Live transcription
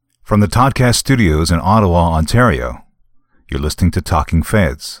From the Toddcast Studios in Ottawa, Ontario, you're listening to Talking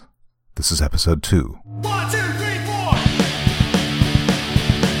Feds. This is episode 2. 1, 2, 3, 4!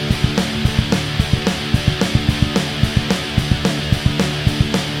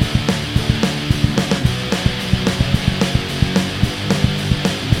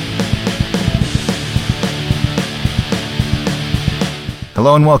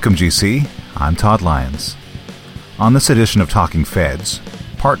 Hello and welcome, GC. I'm Todd Lyons. On this edition of Talking Feds,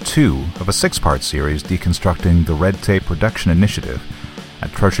 Part 2 of a 6-part series deconstructing the Red Tape Reduction Initiative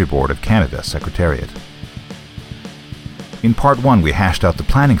at Treasury Board of Canada Secretariat. In Part 1, we hashed out the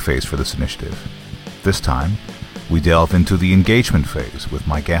planning phase for this initiative. This time, we delve into the engagement phase with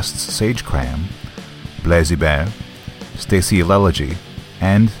my guests Sage Cram, Blaise Hébert, Stacey Alelegy,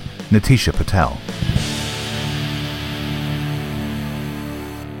 and Nitisha Patel.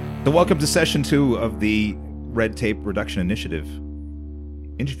 So welcome to Session 2 of the Red Tape Reduction Initiative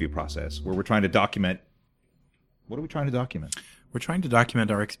interview process, where we're trying to document... What are we trying to document? We're trying to document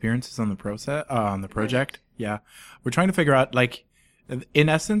our experiences on the project. Yeah. We're trying to figure out, in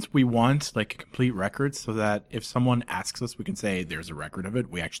essence, we want, a complete record so that if someone asks us, we can say, there's a record of it.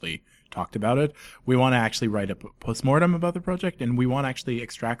 We actually talked about it. We want to actually write a postmortem about the project, and we want to actually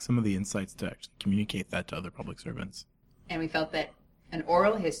extract some of the insights to actually communicate that to other public servants. And we felt that an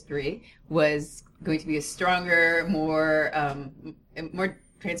oral history was going to be a stronger, more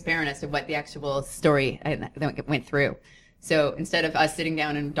transparent as to what the actual story that went through. So instead of us sitting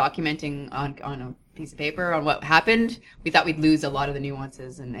down and documenting on a piece of paper on what happened, we thought we'd lose a lot of the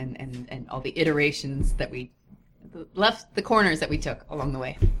nuances and all the iterations that we left, the corners that we took along the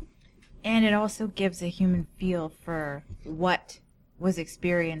way. And it also gives a human feel for what was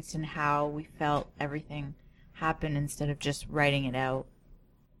experienced and how we felt everything happen instead of just writing it out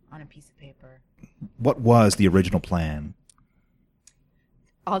on a piece of paper. What was the original plan?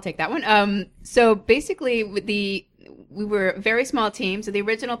 I'll take that one. So basically, we were a very small team. So the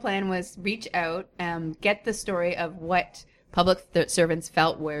original plan was reach out, get the story of what public servants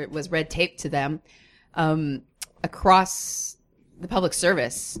felt where it was red tape to them across the public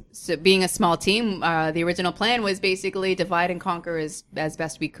service. So being a small team, the original plan was basically divide and conquer as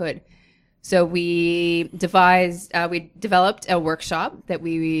best we could. So we developed a workshop that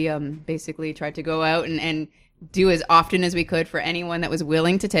we basically tried to go out and do as often as we could for anyone that was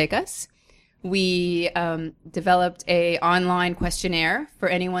willing to take us. We developed a online questionnaire for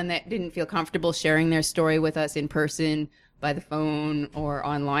anyone that didn't feel comfortable sharing their story with us in person, by the phone, or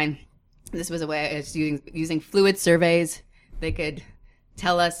online. This was a way of using fluid surveys. They could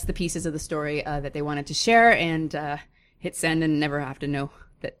tell us the pieces of the story that they wanted to share and hit send and never have to know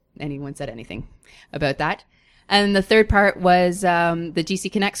that anyone said anything about that. And the third part was the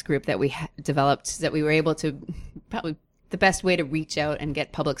GC Connects group that we developed, that we were able to, probably the best way to reach out and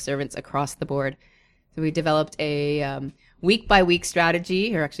get public servants across the board. So we developed a week-by-week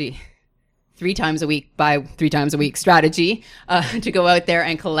strategy, or actually 3 times a week by 3 times a week strategy to go out there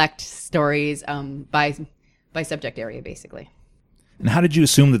and collect stories by subject area, basically. And how did you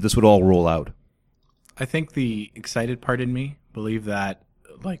assume that this would all roll out? I think the excited part in me believed that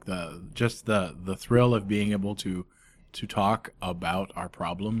the thrill of being able to talk about our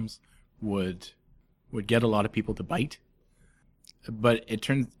problems would get a lot of people to bite. But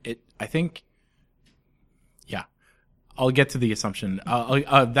I'll get to the assumption.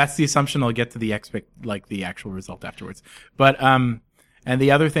 That's the assumption. I'll get to the the actual result afterwards. But and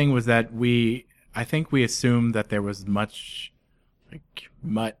the other thing was that I think we assumed that there was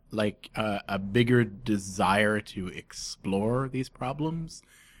a bigger desire to explore these problems,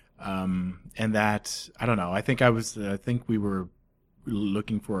 and that, I don't know. I think we were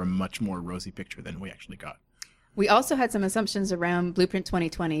looking for a much more rosy picture than we actually got. We also had some assumptions around Blueprint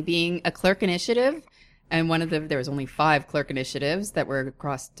 2020 being a clerk initiative, and there was only 5 clerk initiatives that were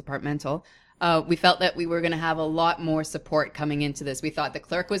cross-departmental. We felt that we were going to have a lot more support coming into this. We thought the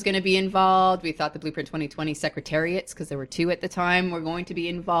clerk was going to be involved. We thought the Blueprint 2020 secretariats, because there were 2 at the time, were going to be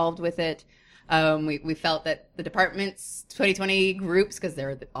involved with it. We felt that the department's 2020 groups, because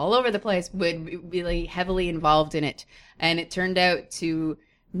they're all over the place, would be really heavily involved in it. And it turned out to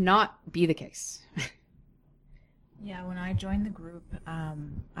not be the case. Yeah, when I joined the group,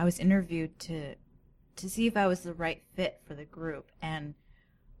 I was interviewed to see if I was the right fit for the group. And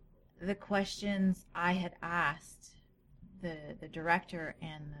the questions I had asked the director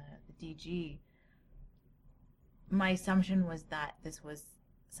and the DG, my assumption was that this was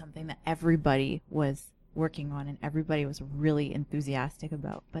something that everybody was working on and everybody was really enthusiastic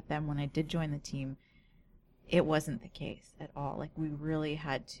about. But then when I did join the team, it wasn't the case at all. We really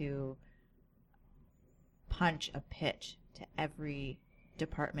had to punch a pitch to every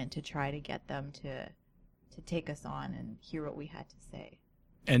department to try to get them to take us on and hear what we had to say.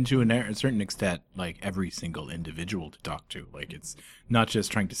 And to a certain extent, like every single individual to talk to, like it's not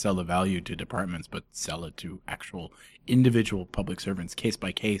just trying to sell the value to departments, but sell it to actual individual public servants, case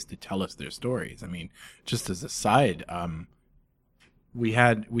by case, to tell us their stories. I mean, just as a side, we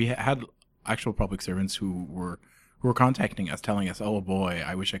had actual public servants who were contacting us, telling us, "Oh boy,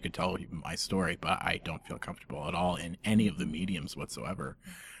 I wish I could tell you my story, but I don't feel comfortable at all in any of the mediums whatsoever."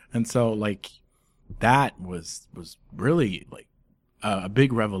 And so, like, that was really like a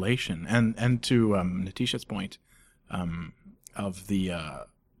big revelation. And to Natisha's point of the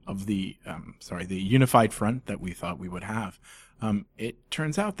unified front that we thought we would have, it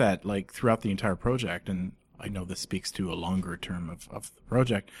turns out that, like, throughout the entire project, and I know this speaks to a longer term of the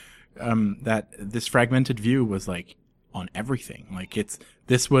project, that this fragmented view was like on everything. Like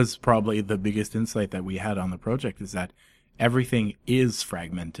this was probably the biggest insight that we had on the project, is that everything is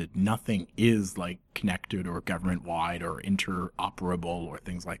fragmented. Nothing is like connected or government wide or interoperable or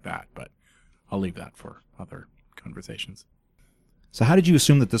things like that. But I'll leave that for other conversations. So how did you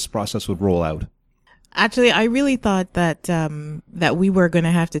assume that this process would roll out? Actually, I really thought that that we were going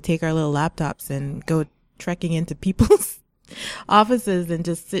to have to take our little laptops and go trekking into people's offices and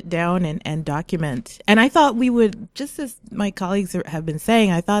just sit down and document. And I thought we would, just as my colleagues have been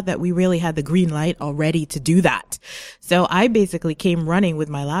saying, I thought that we really had the green light already to do that. So I basically came running with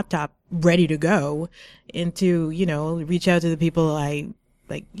my laptop ready to go into, reach out to the people I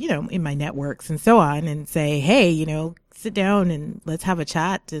like, in my networks and so on, and say, hey, sit down and let's have a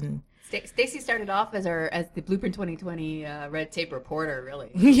chat. And Stacey started off as the Blueprint 2020 red tape reporter, really.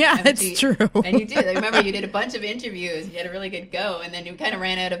 Yeah, it's true. And you did. I remember you did a bunch of interviews. You had a really good go, and then you kind of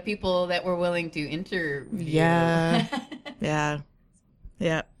ran out of people that were willing to interview. Yeah. Yeah.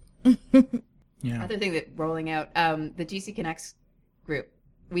 Yeah. Other thing that rolling out, the GC Connects group,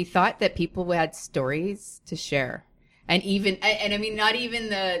 we thought that people had stories to share, and I mean, not even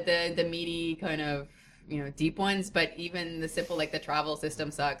the meaty kind of, deep ones, but even the simple, like the travel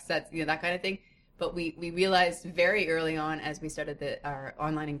system sucks, that's, that kind of thing. But we realized very early on, as we started our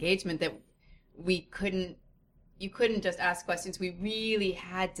online engagement, that you couldn't just ask questions. We really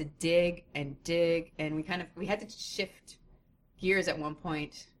had to dig, and we had to shift gears at one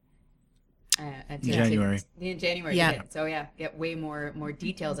point. In January. In January, yeah. So get way more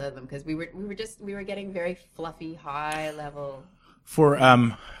details out of them, because we were getting very fluffy, high level.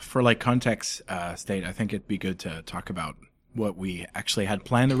 For like context state, I think it'd be good to talk about what we actually had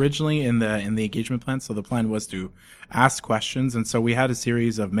planned originally in the engagement plan. So the plan was to ask questions, and so we had a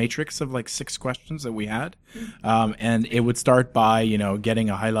series of matrix of like 6 questions that we had, and it would start by getting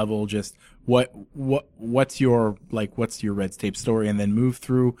a high level, just what's your red tape story, and then move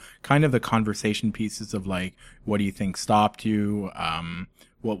through kind of the conversation pieces of like, what do you think stopped you,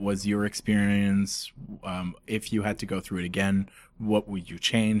 what was your experience, if you had to go through it again, what would you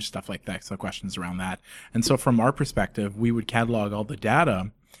change, stuff like that. So questions around that. And so from our perspective, we would catalog all the data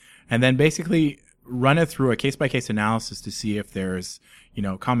and then basically run it through a case-by-case analysis to see if there's,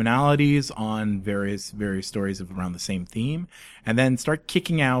 commonalities on various stories around the same theme, and then start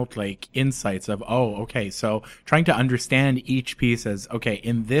kicking out like insights of, so trying to understand each piece as, okay,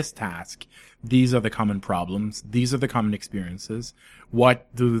 in this task, these are the common problems, these are the common experiences.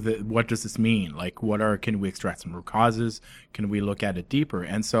 What does this mean? Like, can we extract some root causes? Can we look at it deeper?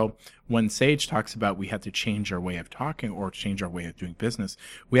 And so when Sage talks about we have to change our way of talking or change our way of doing business,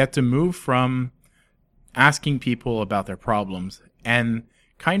 we have to move from asking people about their problems and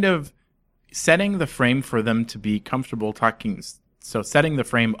kind of setting the frame for them to be comfortable talking. So setting the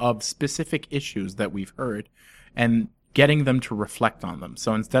frame of specific issues that we've heard and getting them to reflect on them.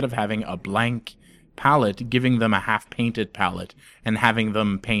 So instead of having a blank palette, giving them a half-painted palette and having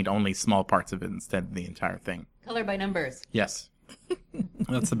them paint only small parts of it instead of the entire thing. Color by numbers. Yes.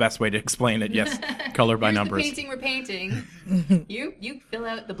 That's the best way to explain it, yes. Color by numbers. The painting we're painting. You fill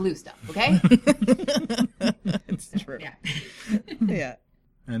out the blue stuff, okay? It's true. Yeah. Yeah.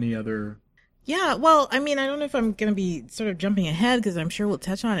 Any other... Yeah, well, I mean, I don't know if I'm going to be sort of jumping ahead because I'm sure we'll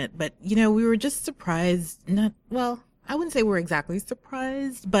touch on it, but, we were just surprised. I wouldn't say we're exactly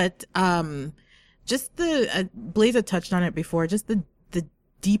surprised, but just Blaise had touched on it before, just the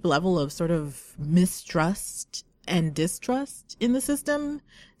deep level of sort of mistrust and distrust in the system,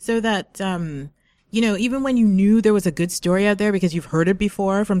 so that, even when you knew there was a good story out there because you've heard it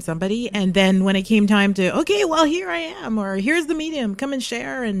before from somebody, and then when it came time to, okay, well, here I am, or here's the medium, come and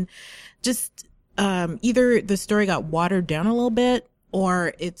share, and just either the story got watered down a little bit,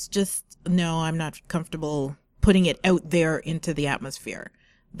 or it's just, no, I'm not comfortable putting it out there into the atmosphere.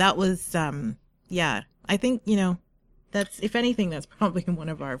 That was, I think, That's, if anything, that's probably one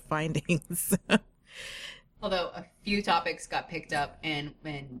of our findings. Although a few topics got picked up and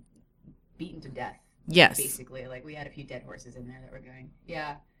beaten to death. Yes. Basically, like we had a few dead horses in there that were going.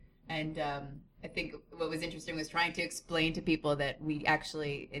 Yeah. And I think what was interesting was trying to explain to people that we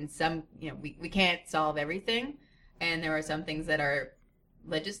actually, in some, we can't solve everything. And there are some things that are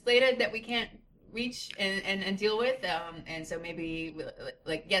legislated that we can't reach and deal with. And so maybe,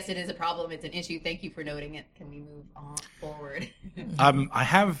 like, yes, it is a problem. It's an issue. Thank you for noting it. Can we move on forward?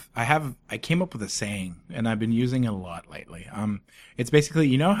 I came up with a saying, and I've been using it a lot lately. It's basically,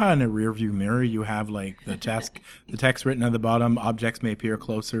 you know how in a rear view mirror you have like the text written at the bottom, objects may appear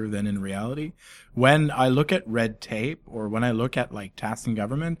closer than in reality. When I look at red tape, or when I look at like tasks in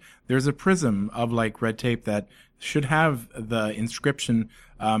government, there's a prism of like red tape that should have the inscription,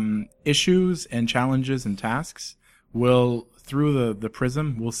 issues and challenges and tasks will, through the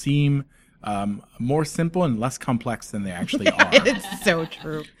prism, will seem more simple and less complex than they actually are. It's so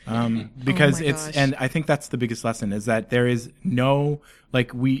true. Because Oh my gosh. and I think that's the biggest lesson, is that there is no,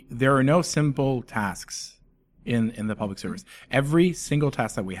 there are no simple tasks in the public service. Every single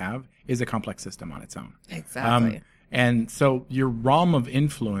task that we have is a complex system on its own. Exactly. And so your realm of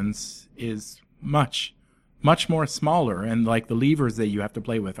influence is much more smaller, and like the levers that you have to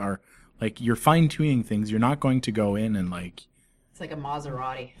play with are like, you're fine tuning things. You're not going to go in and like, It's like a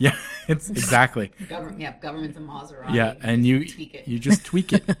Maserati. yeah, it's exactly. Government's a Maserati. Yeah, and you tweak it. you just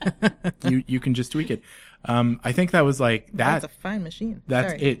tweak it. you can just tweak it. I think that was like that. That's a fine machine.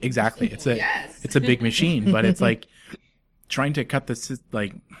 That's Sorry. it exactly. It's a Yes. it's a big machine, but it's like trying to cut this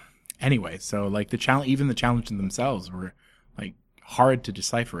like anyway. So like the challenges themselves were like hard to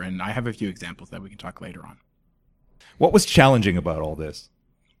decipher, and I have a few examples that we can talk later on. What was challenging about all this?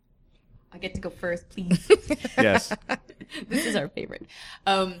 I get to go first, please. Yes. This is our favorite.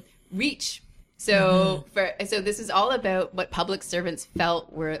 Reach. So so this is all about what public servants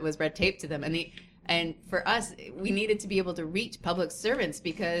felt where it was red tape to them, and for us, we needed to be able to reach public servants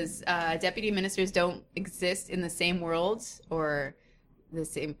because deputy ministers don't exist in the same world or the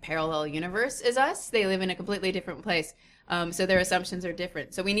same parallel universe as us. They live in a completely different place. So their assumptions are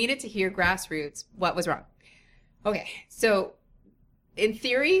different. So we needed to hear grassroots what was wrong. Okay, so in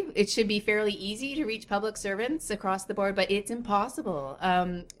theory, it should be fairly easy to reach public servants across the board, but it's impossible.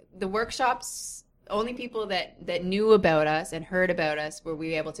 The workshops, only people that knew about us and heard about us were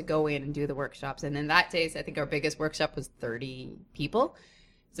we able to go in and do the workshops. And in that days, I think our biggest workshop was 30 people.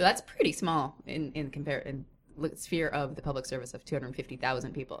 So that's pretty small in sphere of the public service of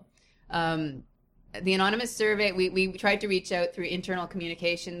 250,000 people. The anonymous survey, we tried to reach out through internal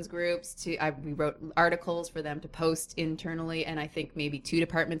communications groups. We wrote articles for them to post internally, and I think maybe 2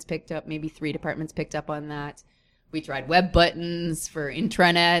 departments picked up, maybe 3 departments picked up on that. We tried web buttons for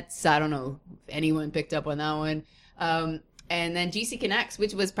intranets. I don't know if anyone picked up on that one. And then GC Connects,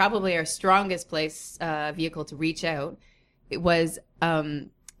 which was probably our strongest vehicle to reach out. It was,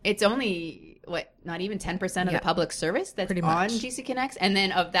 it's only, not even 10% of the public service that's pretty on much. GC Connects. And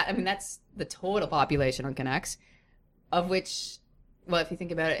then of that, I mean, that's the total population on Connects, of which, well, if you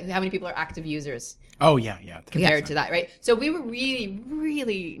think about it, how many people are active users Oh yeah. compared to that, right? So we were really,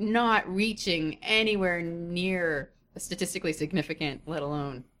 really not reaching anywhere near a statistically significant, let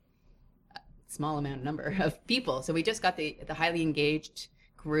alone a small number of people. So we just got the highly engaged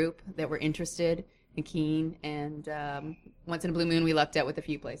group that were interested and keen, and once in a blue moon we lucked out with a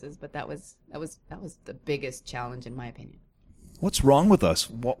few places, but that was the biggest challenge in my opinion. What's wrong with us?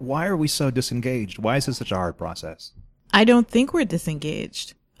 Why are we so disengaged? Why is this such a hard process? I don't think we're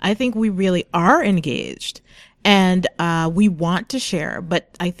disengaged. I think we really are engaged, and we want to share. But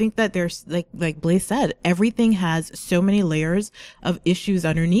I think that there's, like Blaise said, everything has so many layers of issues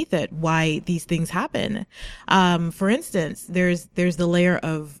underneath it. Why these things happen? For instance, there's the layer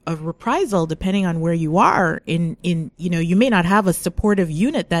of reprisal depending on where you are. You may not have a supportive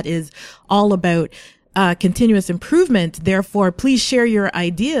unit that is all about continuous improvement. Therefore, please share your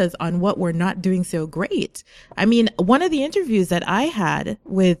ideas on what we're not doing so great. I mean, one of the interviews that I had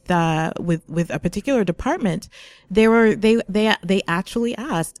with a particular department, they actually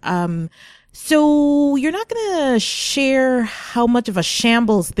asked, so you're not going to share how much of a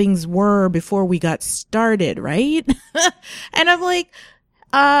shambles things were before we got started, right? And I'm like,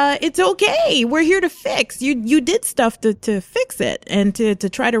 it's okay. We're here to fix. You did stuff to fix it and to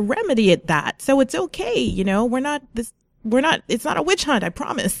try to remedy that. So it's okay. It's not a witch hunt. I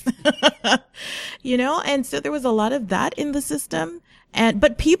promise. And so there was a lot of that in the system.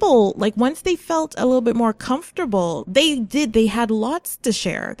 But people, like, once they felt a little bit more comfortable, they had lots to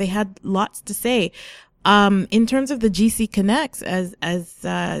share. They had lots to say. In terms of the GC Connects, as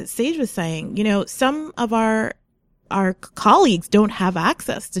Sage was saying, some of our our colleagues don't have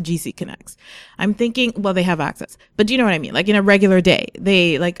access to GC Connects. I'm thinking, well, they have access, but do you know what I mean? Like in a regular day,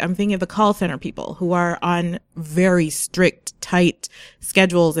 I'm thinking of the call center people who are on very strict, tight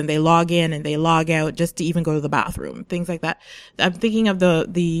schedules, and they log in and they log out just to even go to the bathroom, things like that. I'm thinking of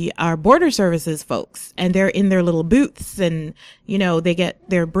our border services folks, and they're in their little booths, and, you know, they get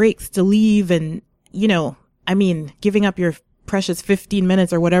their breaks to leave, and, you know, I mean, giving up your precious 15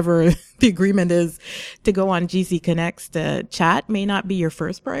 minutes or whatever the agreement is to go on GC Connects to chat may not be your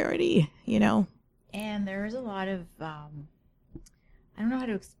first priority, you know? And there is a lot of, I don't know how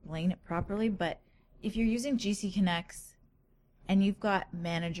to explain it properly, but if you're using GC Connects and you've got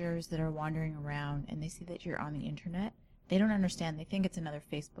managers that are wandering around and they see that you're on the internet, they don't understand. They think it's another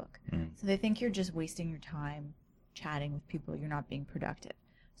Facebook. So they think you're just wasting your time chatting with people. You're not being productive.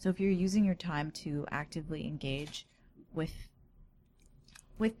 So if you're using your time to actively engage with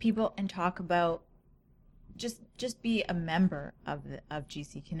people and talk about, just be a member of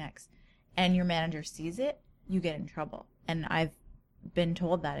GC Connects, and your manager sees it, you get in trouble. And I've been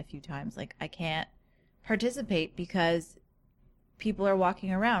told that a few times, like, I can't participate because people are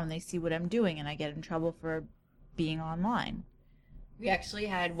walking around and they see what I'm doing, and I get in trouble for being online. We actually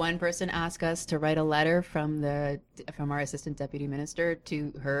had one person ask us to write a letter from our assistant deputy minister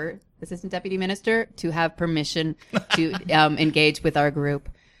to her assistant deputy minister to have permission to engage with our group.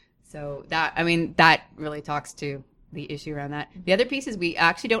 So that really talks to the issue around that. The other piece is we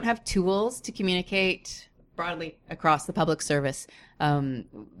actually don't have tools to communicate broadly across the public service.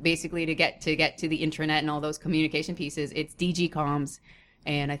 Basically, to get to the intranet and all those communication pieces, it's DG Comms,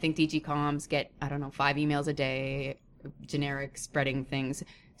 and I think DG Comms get 5 emails a day, generic spreading things.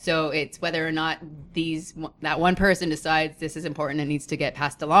 So it's whether or not that one person decides this is important and needs to get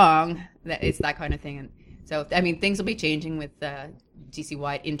passed along. That it's that kind of thing. And so I mean, things will be changing with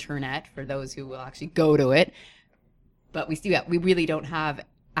GC-wide internet for those who will actually go to it. But we really don't have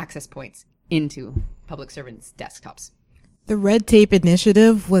access points into public servants' desktops. The red tape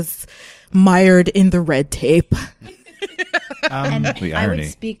initiative was mired in the red tape. And the I irony.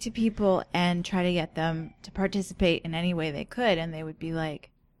 would speak to people and try to get them to participate in any way they could, and they would be like,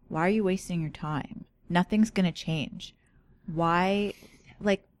 why are you wasting your time? Nothing's going to change. Why,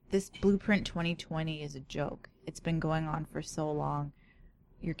 like, this Blueprint 2020 is a joke. It's been going on for so long.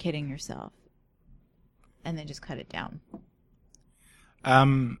 You're kidding yourself. And they just cut it down.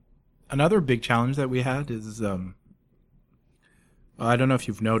 Another big challenge that we had is, I don't know if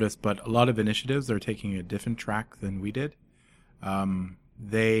you've noticed, but a lot of initiatives are taking a different track than we did.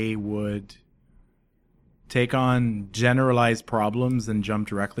 They would take on generalized problems and jump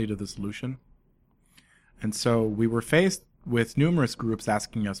directly to the solution. And so we were faced with numerous groups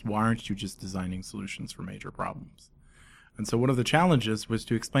asking us, why aren't you just designing solutions for major problems? And so one of the challenges was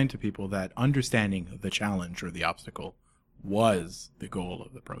to explain to people that understanding the challenge or the obstacle was the goal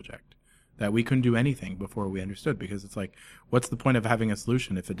of the project. That we couldn't do anything before we understood, because it's like, what's the point of having a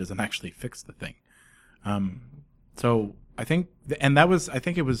solution if it doesn't actually fix the thing? So I think,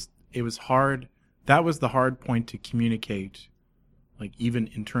 it was hard. That was the hard point to communicate, like, even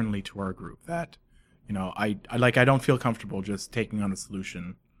internally to our group, that, you know, I don't feel comfortable just taking on a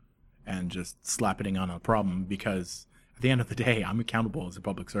solution and just slapping it on a problem, because at the end of the day, I'm accountable as a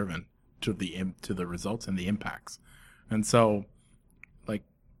public servant to the results and the impacts. And so, like,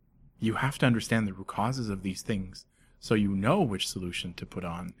 you have to understand the root causes of these things so you know which solution to put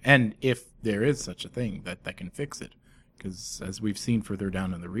on, and if there is such a thing that can fix it. Because as we've seen further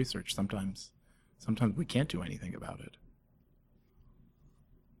down in the research, sometimes we can't do anything about it.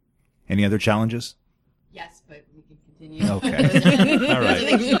 Any other challenges? Yes, but we can continue. Okay. All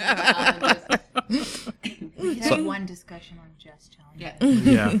right. We had one discussion on just challenge. Yeah.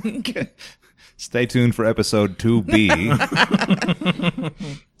 Yeah. Stay tuned for episode 2B.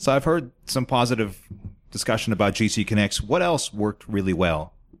 So I've heard some positive discussion about GC Connects. What else worked really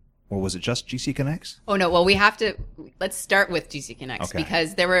well? Or was it just GC Connects? Oh, no. Well, let's start with GC Connects,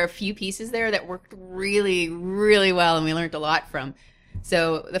 because there were a few pieces there that worked really, really well, and we learned a lot from.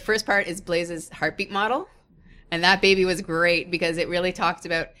 So the first part is Blaze's heartbeat model. And that baby was great because it really talked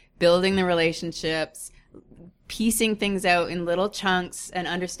about building the relationships, piecing things out in little chunks, and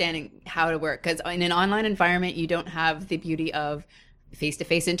understanding how to work. Because in an online environment, you don't have the beauty of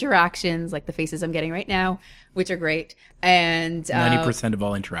face-to-face interactions like the faces I'm getting right now, which are great. And 90% of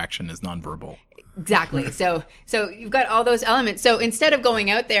all interaction is nonverbal. Exactly. So you've got all those elements. So instead of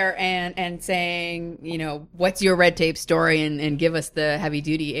going out there and saying, you know, what's your red tape story and give us the heavy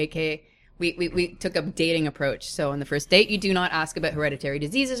duty, aka we took a dating approach. So on the first date, you do not ask about hereditary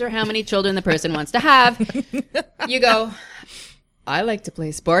diseases or how many children the person wants to have. You go, I like to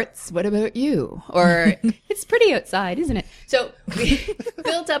play sports. What about you? Or it's pretty outside, isn't it? So we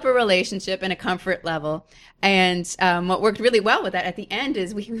built up a relationship and a comfort level. And what worked really well with that at the end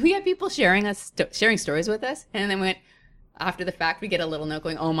is we had people sharing stories with us. And then went, after the fact, we get a little note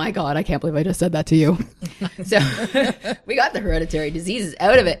going, oh my God, I can't believe I just said that to you. So we got the hereditary diseases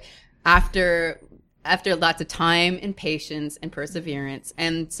out of it after lots of time and patience and perseverance.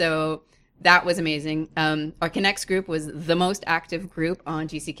 And so that was amazing. Our Connects group was the most active group on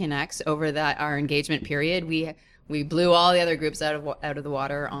GC Connects over our engagement period. We blew all the other groups out of the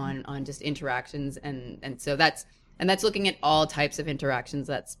water on just interactions, and so that's looking at all types of interactions.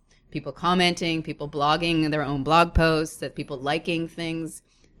 That's people commenting, people blogging their own blog posts, that people liking things,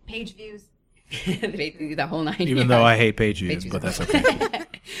 Page views. the whole nine. Even though I hate page views, but that's okay.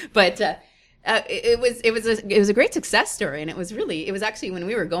 But it was a great success story, and it was actually, when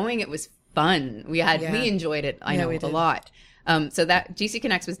we were going, it was fun. We enjoyed it. I know a lot. So that GC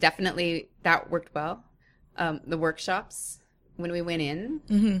Connects was definitely, that worked well. The workshops when we went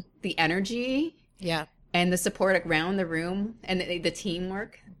in, the energy, and the support around the room, and the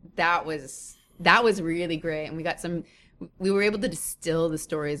teamwork, that was really great. And we were able to distill the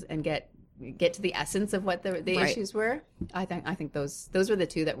stories and get to the essence of what the issues were. I think those were the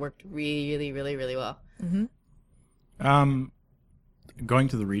two that worked really, really, really well. Going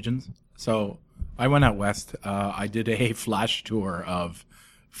to the regions. So I went out west. I did a flash tour of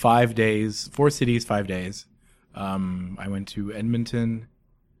 5 days, 4 cities, 5 days. I went to Edmonton.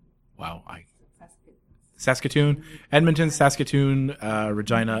 Saskatoon, Edmonton, Saskatoon,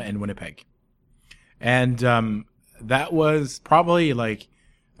 Regina, and Winnipeg. And that was probably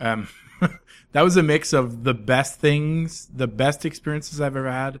that was a mix of the best things, the best experiences I've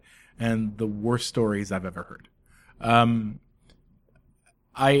ever had, and the worst stories I've ever heard.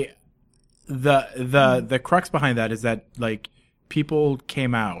 The crux behind that is that people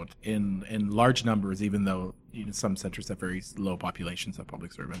came out in large numbers, even though some centers have very low populations of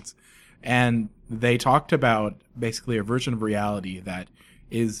public servants, and they talked about basically a version of reality that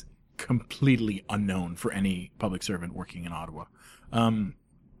is completely unknown for any public servant working in Ottawa.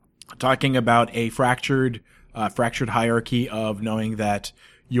 Talking about a fractured hierarchy of knowing that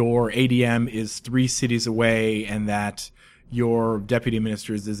your ADM is 3 cities away and that your deputy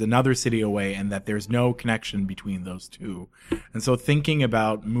ministers is another city away and that there's no connection between those two. And so thinking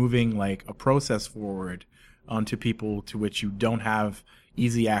about moving a process forward onto people to which you don't have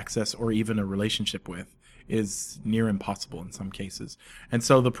easy access or even a relationship with is near impossible in some cases. And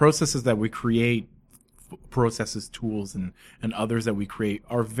so the processes that we create, processes, tools, and others that we create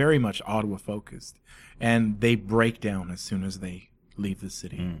are very much Ottawa focused, and they break down as soon as they leave the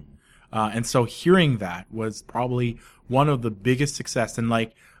city. And so hearing that was probably one of the biggest success, and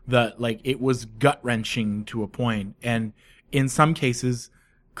it was gut wrenching to a point, and in some cases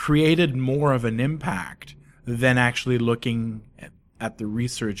created more of an impact than actually looking at the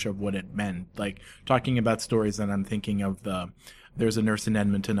research of what it meant. Talking about stories, and I'm thinking of there's a nurse in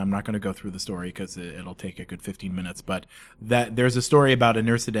Edmonton. I'm not going to go through the story because it'll take a good 15 minutes, but there's a story about a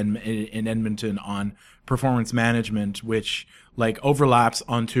nurse in Edmonton on performance management, which overlaps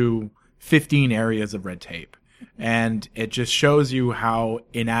onto 15 areas of red tape. And it just shows you how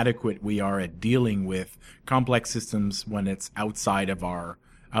inadequate we are at dealing with complex systems when it's outside of our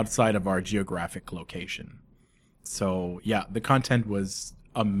geographic location. So yeah, the content was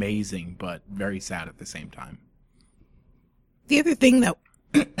amazing, but very sad at the same time. The other thing that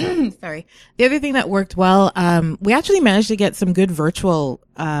worked well, we actually managed to get some good virtual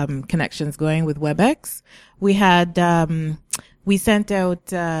connections going with WebEx. We had we sent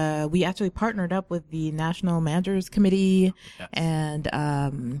out we actually partnered up with the National Managers Committee, yes.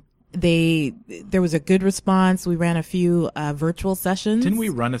 And there was a good response. We ran a few virtual sessions. Didn't we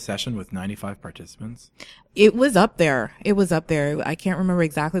run a session with 95 participants? It was up there. I can't remember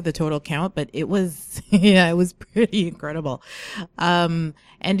exactly the total count, but it was, it was pretty incredible. And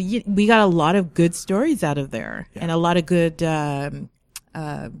we got a lot of good stories out of there, and a lot of good,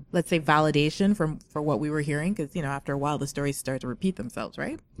 let's say validation for what we were hearing. Cause after a while the stories start to repeat themselves,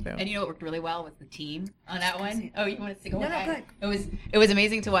 right? So. And what worked really well was the team on that one. Oh, you want to go ahead? No, go ahead. It was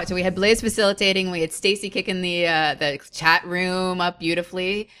amazing to watch. So we had Blaze facilitating. We had Stacy kicking the chat room up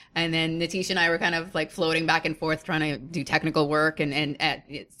beautifully. And then Natisha and I were kind of floating back and forth trying to do technical work and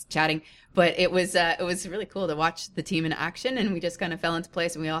chatting. But it was really cool to watch the team in action, and we just kind of fell into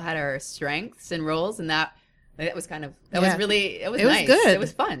place, and we all had our strengths and roles, and that was nice. Was good. It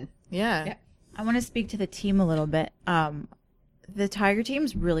was fun. Yeah. I want to speak to the team a little bit. The Tiger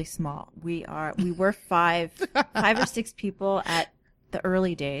team's really small. We were five or six people at the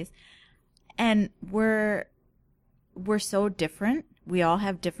early days, and we're we're so different. We all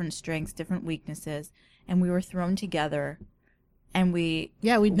have different strengths, different weaknesses, and we were thrown together. And we'd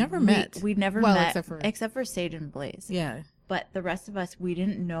never met. We'd never Well, met except for Sage and Blaze. Yeah. But the rest of us, we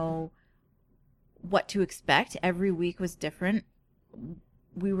didn't know what to expect. Every week was different.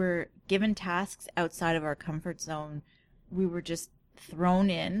 We were given tasks outside of our comfort zone. We were just thrown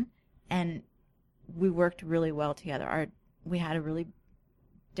in, and we worked really well together. We had a really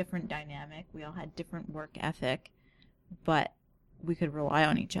different dynamic. We all had different work ethic, but we could rely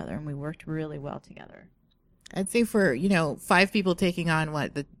on each other, and we worked really well together. I'd say for, 5 people taking on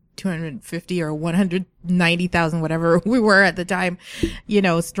the 250 or 190,000, whatever we were at the time,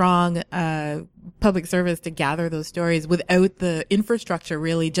 strong, public service to gather those stories without the infrastructure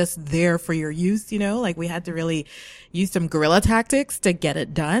really just there for your use, we had to really use some guerrilla tactics to get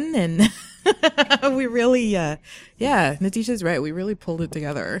it done. And we really, Natisha's right. We really pulled it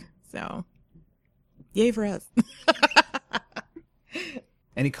together. So yay for us.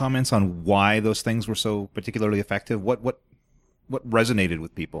 Any comments on why those things were so particularly effective? What resonated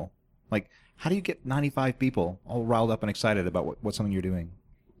with people? Like, how do you get 95 people all riled up and excited about what something you're doing?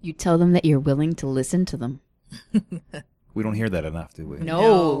 You tell them that you're willing to listen to them. We don't hear that enough, do we?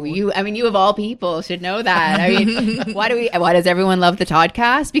 No, you of all people should know that. I mean, why does everyone love the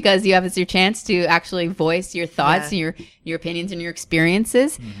Toddcast? Because you have your chance to actually voice your thoughts and your opinions and your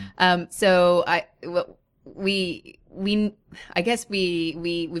experiences. I guess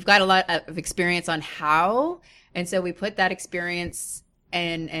we've got a lot of experience on how, and so we put that experience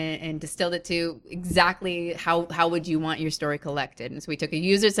and distilled it to exactly how would you want your story collected. And so we took a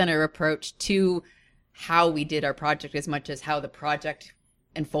user-centered approach to how we did our project as much as how the project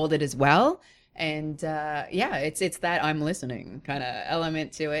unfolded as well. And it's that I'm listening kind of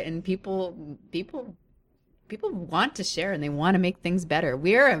element to it, and people want to share and they want to make things better.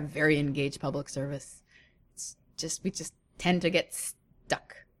 We're a very engaged public service. We just tend to get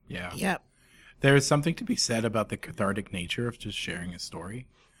stuck. Yeah. Yep. There is something to be said about the cathartic nature of just sharing a story.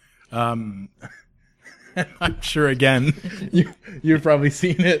 I'm sure, again, you've probably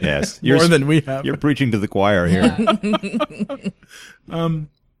seen it more than we have. You're preaching to the choir here.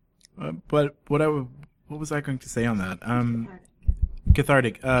 But what was I going to say on that?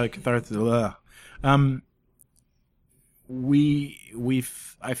 Cathartic. I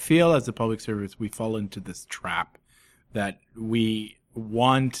feel as a public service, we fall into this trap that we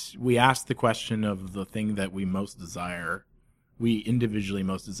ask the question of the thing that we most desire, we individually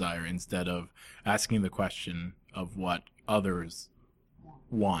most desire, instead of asking the question of what others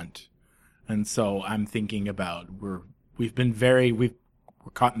want. And so I'm thinking about, we're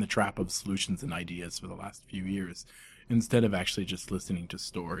caught in the trap of solutions and ideas for the last few years, instead of actually just listening to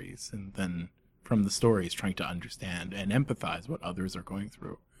stories, and then from the stories trying to understand and empathize what others are going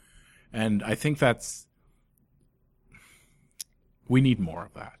through. And I think we need more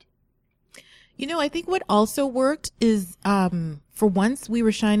of that. I think what also worked is, for once we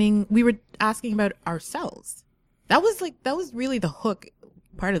were asking about ourselves. That was really the hook,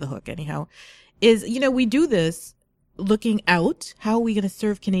 part of the hook anyhow, is, we do this looking out. How are we going to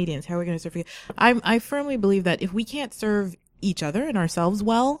serve Canadians? How are we going to serve? I firmly believe that if we can't serve each other and ourselves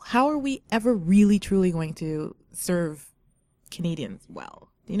well, how are we ever really truly going to serve Canadians well?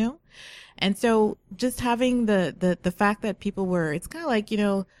 And so just having the fact that people were, it's kind of like,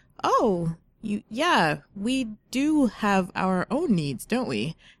 we do have our own needs, don't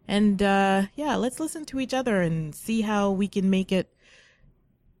we? And, let's listen to each other and see how we can make it,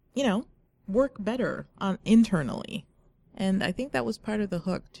 work better internally. And I think that was part of the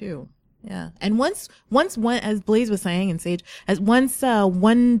hook too. Yeah. And once one, as Blaze was saying, and Sage, once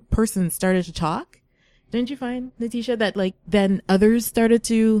one person started to talk, didn't you find, Natisha, that then others started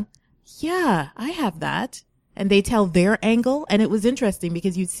to, I have that. And they tell their angle. And it was interesting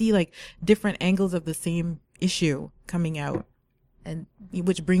because you'd see different angles of the same issue coming out, and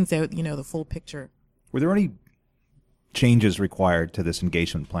which brings out, the full picture. Were there any changes required to this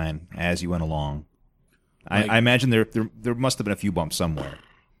engagement plan as you went along? I imagine there must have been a few bumps somewhere.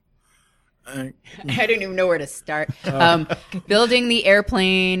 I don't even know where to start. Building the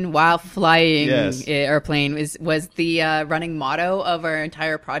airplane while flying airplane was the running motto of our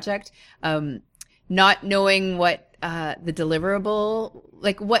entire project. Not knowing what the deliverable,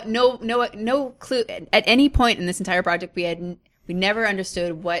 no clue at any point in this entire project. We never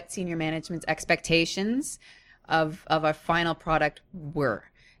understood what senior management's expectations of our final product were,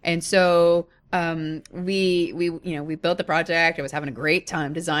 and so we built the project. I was having a great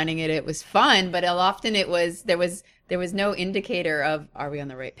time designing it. It was fun, but often there was no indicator of, are we on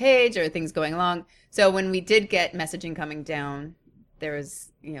the right page, or are things going along? So when we did get messaging coming down, there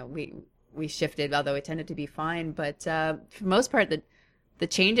was, we shifted, although it tended to be fine. But for the most part, the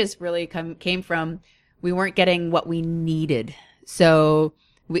changes really came from we weren't getting what we needed. So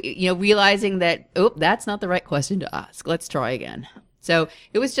we, realizing that, that's not the right question to ask. Let's try again. So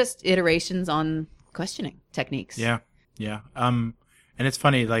it was just iterations on questioning techniques. Yeah. And it's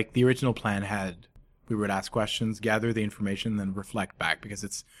funny, like the original plan we would ask questions, gather the information, then reflect back,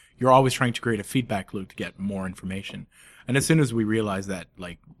 because you're always trying to create a feedback loop to get more information. And as soon as we realized that,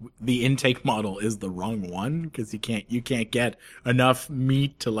 like, the intake model is the wrong one, because you can't get enough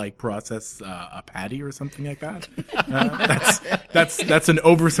meat to like process a patty or something like that. That's an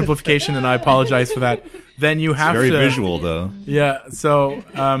oversimplification, and I apologize for that. Then you have Very visual, though. Yeah. So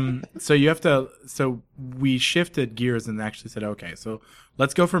you have to. So we shifted gears and actually said, okay, so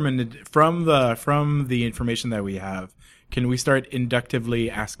let's go from the information that we have. Can we start inductively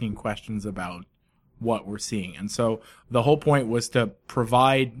asking questions about what we're seeing? And so the whole point was to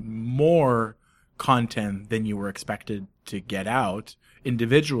provide more content than you were expected to get out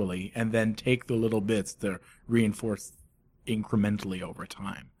individually, and then take the little bits to reinforce incrementally over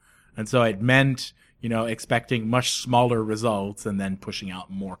time. And so it meant, expecting much smaller results and then pushing out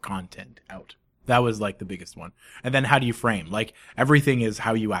more content out. That was like the biggest one. And then how do you frame? Like, everything is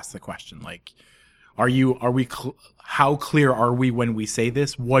how you ask the question. Like, how clear are we when we say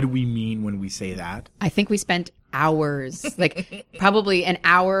this? What do we mean when we say that? I think we spent hours, like probably an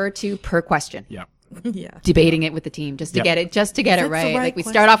hour or two per question. Yeah. Yeah. Debating it with the team just to get it right. Like we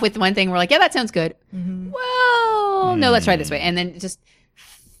start off with one thing, we're like, yeah, that sounds good. Mm-hmm. Well, no, let's try this way. And then just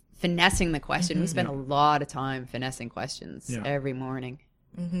finessing the question. We spent a lot of time finessing questions every morning.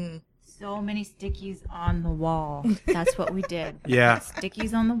 Mm-hmm. So many stickies on the wall. That's what we did. Yeah.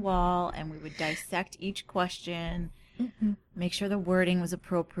 Stickies on the wall, and we would dissect each question, make sure the wording was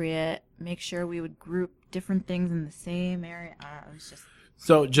appropriate, make sure we would group different things in the same area. It was just...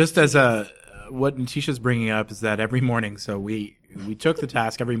 So just as what Natisha's bringing up is that every morning, so we took the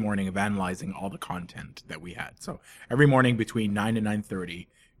task every morning of analyzing all the content that we had. So every morning between 9 and 9:30,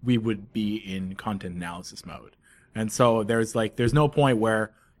 we would be in content analysis mode. And so there's no point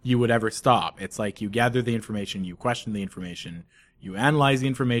where you would ever stop. It's like you gather the information, you question the information, you analyze the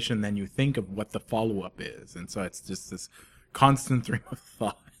information, then you think of what the follow-up is. And so it's just this constant stream of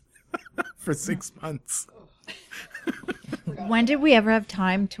thought for 6 months. When did we ever have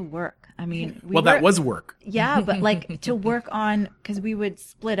time to work? I mean, that was work. Yeah, but like to work on, because we would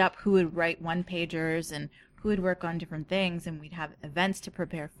split up who would write one-pagers and who would work on different things, and we'd have events to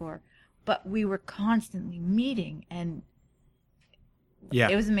prepare for. But we were constantly meeting, and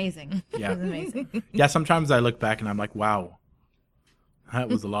it was amazing. Yeah. It was amazing. Yeah, sometimes I look back and I'm like, wow, that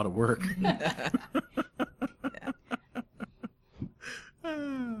was a lot of work.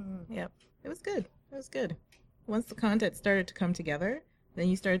 Yep. It was good. It was good. Once the content started to come together, then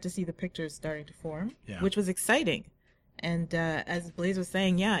you started to see the pictures starting to form, which was exciting. And as Blaise was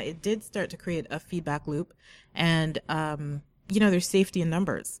saying, it did start to create a feedback loop. And, there's safety in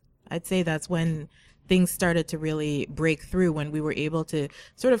numbers. I'd say that's when things started to really break through, when we were able to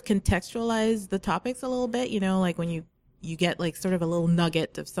sort of contextualize the topics a little bit, like when you get like sort of a little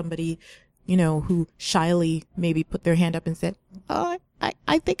nugget of somebody, who shyly maybe put their hand up and said, oh,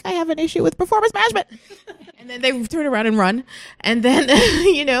 I think I have an issue with performance management. And then they turn around and run. And then,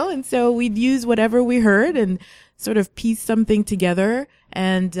 and so we'd use whatever we heard and sort of piece something together.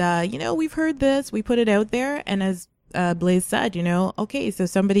 And, we've heard this, we put it out there. And as Blaise said, okay, so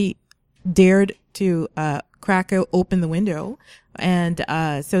somebody dared to crack open the window. And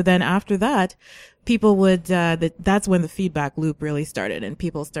so then after that, people would, that's when the feedback loop really started, and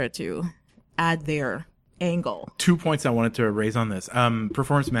people start to add their angle. 2 points I wanted to raise on this.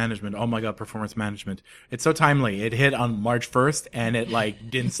 Performance management. Oh my God, performance management. It's so timely. It hit on March 1st and it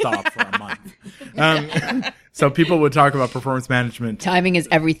didn't stop for a month. So people would talk about performance management. Timing is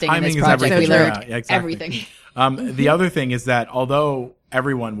everything in this project. We learned everything. The other thing is that although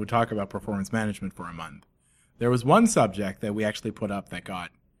everyone would talk about performance management for a month, there was one subject that we actually put up that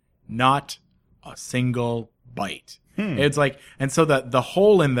got not a single bite. It's and so the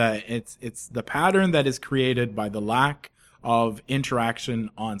hole in it's the pattern that is created by the lack of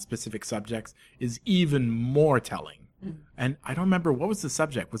interaction on specific subjects is even more telling. And I don't remember, what was the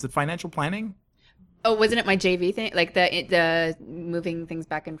subject? Was it financial planning? Oh, wasn't it my JV thing? Like the moving things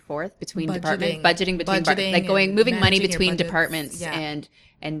back and forth between departments, budgeting between moving money between departments, and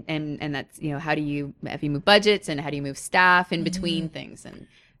that's how do you move budgets, and how do you move staff in between things, and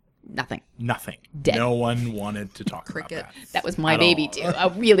nothing. Dead. No one wanted to talk about that. That was my baby too. I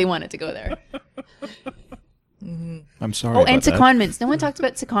really wanted to go there. I'm sorry. Oh, and secondments. No one talked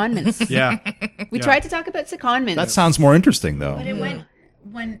about secondments. Yeah. We tried to talk about secondments. That sounds more interesting, though. But it went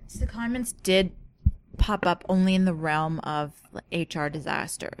when secondments did pop up only in the realm of HR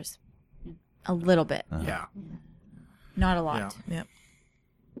disasters, a little bit, Yeah. not a lot. Yeah. Yep.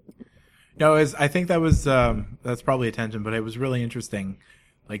 No, I think that was that's probably a tangent, but it was really interesting.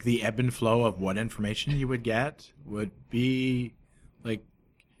 Like the ebb and flow of what information you would get would be like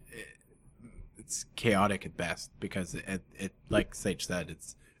it's chaotic at best because it like Sage said,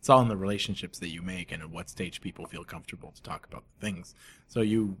 it's all in the relationships that you make and at what stage people feel comfortable to talk about things. So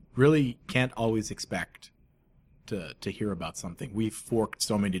you really can't always expect to hear about something. We've forked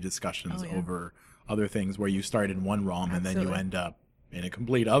so many discussions over other things where you start in one realm and then you end up in a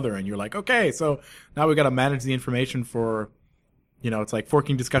complete other, and you're like, okay, so now we got to manage the information for, it's like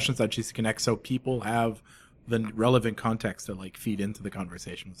forking discussions at GC Connect so people have the relevant context to like feed into the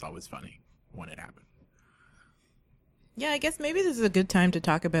conversation. It's always funny when it happened. Yeah, I guess maybe this is a good time to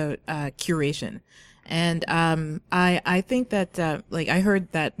talk about curation. And I think that, like, I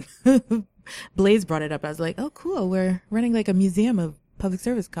heard that Blaze brought it up. I was like, oh, cool. We're running like a museum of public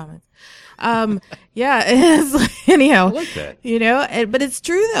service comments. Yeah, it's like, anyhow, I like that. But it's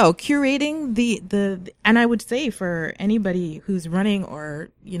true though, curating the, and I would say for anybody who's running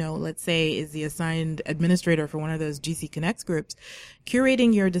or, let's say is the assigned administrator for one of those GC Connects groups,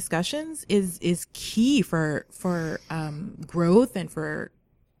 curating your discussions is key for growth and for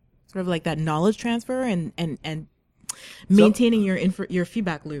sort of like that knowledge transfer and maintaining your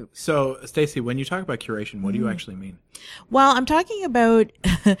feedback loop. So, Stacey, when you talk about curation, what do you actually mean? Well, I'm talking about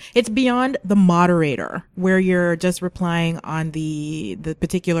it's beyond the moderator where you're just replying on the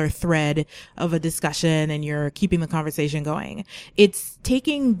particular thread of a discussion and you're keeping the conversation going. It's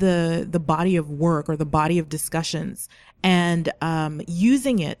taking the body of work or the body of discussions and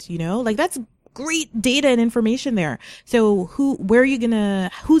using it, like that's great data and information there. So who's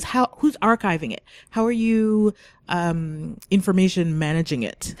archiving it? How are you information managing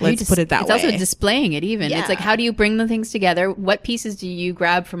it? Let's put it that way. It's also displaying it even. Yeah. It's like, how do you bring the things together? What pieces do you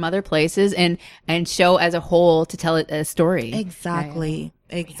grab from other places and show as a whole to tell it a story? Exactly.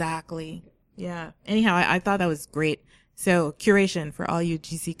 Right. Exactly. Yeah. Anyhow, I thought that was great. So curation for all you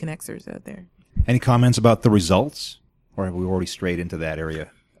GC Connectors out there. Any comments about the results? Or have we already strayed into that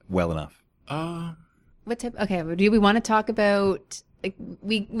area well enough? What type? Okay, do we want to talk about? Like,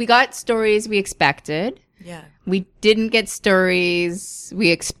 we got stories we expected. Yeah. We didn't get stories we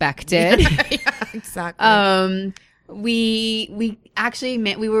expected. Yeah, exactly. We actually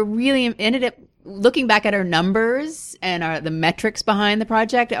ended up looking back at our numbers and the metrics behind the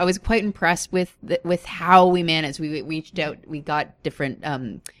project. I was quite impressed with how we managed. We reached out. We got different.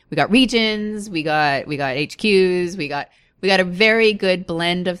 We got regions. We got HQs. We got a very good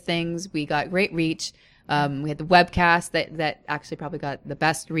blend of things. We got great reach. We had the webcast that actually probably got the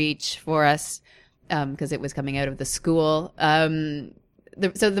best reach for us because it was coming out of the school. The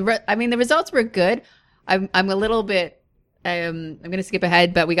results were good. I'm a little bit. I'm going to skip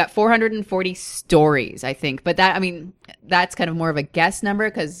ahead, but we got 440 stories, I think. But that's kind of more of a guess number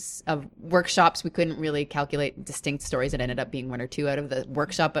because of workshops. We couldn't really calculate distinct stories. It ended up being one or two out of the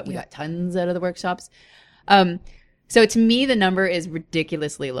workshop, but we got tons out of the workshops. So to me, the number is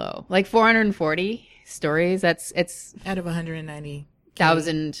ridiculously low. Like 440 stories. It's out of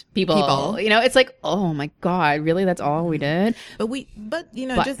 190,000 people. It's like, oh my God, really? That's all we did? But we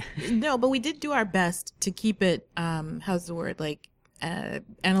did do our best to keep it, how's the word? Like,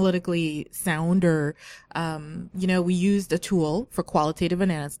 analytically sound or, we used a tool for qualitative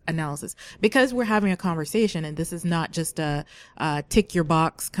analysis because we're having a conversation and this is not just a tick your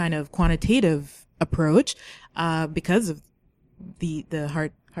box kind of quantitative approach, because of the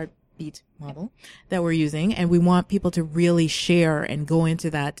heartbeat model that we're using. And we want people to really share and go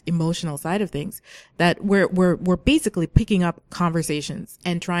into that emotional side of things that we're basically picking up conversations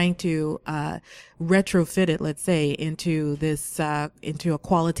and trying to, retrofit it, let's say, into this, into a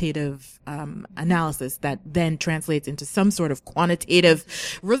qualitative, analysis that then translates into some sort of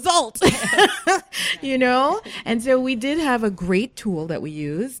quantitative result, And so we did have a great tool that we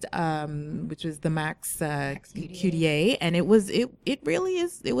used, which was the Max, QDA. And it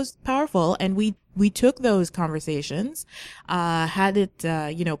was powerful. And we took those conversations, had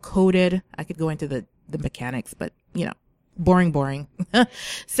it, coded. I could go into the mechanics, but, boring.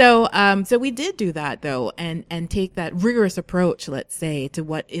 So we did do that though, and take that rigorous approach, let's say, to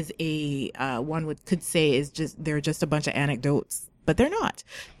what is could say is they're just a bunch of anecdotes, but they're not,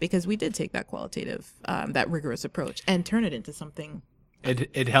 because we did take that qualitative, that rigorous approach and turn it into something.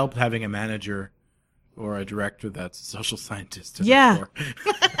 It helped having a manager or a director that's a social scientist. Yeah.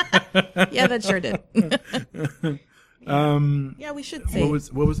 Yeah, that sure did. Yeah, we should say.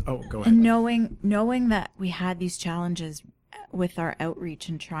 What was? Oh, go ahead. And knowing that we had these challenges with our outreach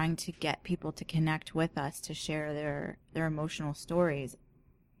and trying to get people to connect with us to share their emotional stories,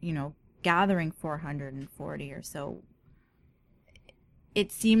 gathering 440 or so,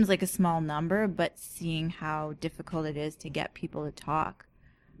 it seems like a small number, but seeing how difficult it is to get people to talk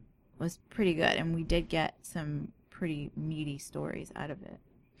was pretty good. And we did get some pretty meaty stories out of it.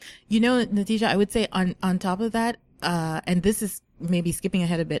 Natisha, I would say on top of that, and this is maybe skipping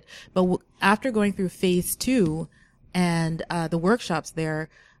ahead a bit, but after going through phase 2 and the workshops there,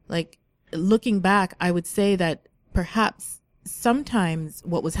 like looking back, I would say that perhaps sometimes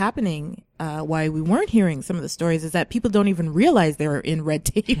what was happening, why we weren't hearing some of the stories, is that people don't even realize they're in red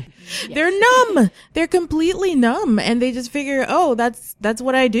tape. Yes. They're numb. They're completely numb, and they just figure, oh, that's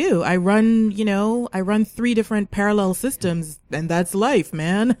what I do. I run 3 different parallel systems, and that's life,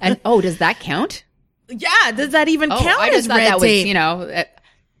 man. And does that count? Yeah, does that even count I just as thought red that tape? Was,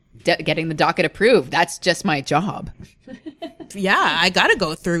 getting the docket approved. That's just my job. Yeah, I gotta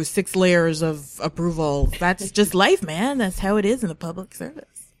go through 6 layers of approval. That's just life, man. That's how it is in the public service.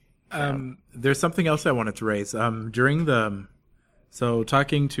 There's something else I wanted to raise. Talking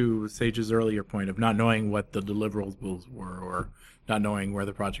to Sage's earlier point of not knowing what the deliverables were or not knowing where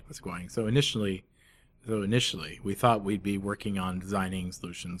the project was going. So initially, we thought we'd be working on designing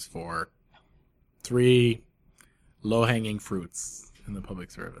solutions for 3 low-hanging fruits in the public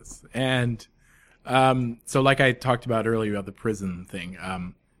service. And so like I talked about earlier about the prison thing,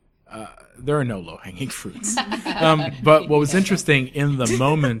 there are no low-hanging fruits. But what was interesting in the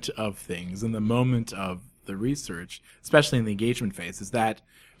moment of things, in the moment of the research, especially in the engagement phase, is that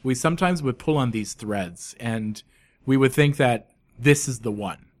we sometimes would pull on these threads and we would think that this is the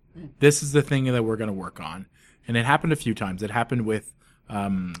one. This is the thing that we're going to work on. And it happened a few times. It happened with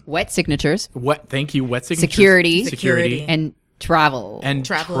wet signatures. Wet signatures. Security. And travel a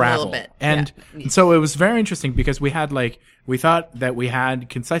little bit. And so it was very interesting because we thought that we had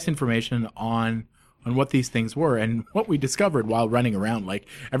concise information on what these things were, and what we discovered while running around, like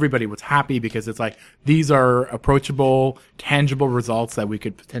everybody was happy because it's like these are approachable, tangible results that we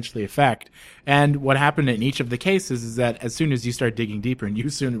could potentially affect. And what happened in each of the cases is that as soon as you start digging deeper, and you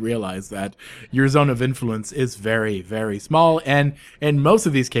soon realize that your zone of influence is very, very small, and in most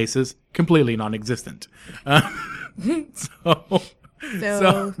of these cases, completely non-existent.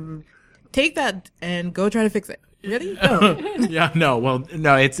 So take that and go try to fix it. Really? No. Yeah, no. Well,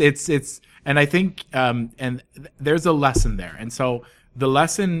 no, it's, and I think, and there's a lesson there. And so the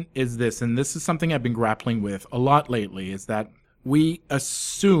lesson is this, and this is something I've been grappling with a lot lately, is that we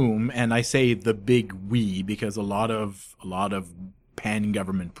assume, and I say the big we, because a lot of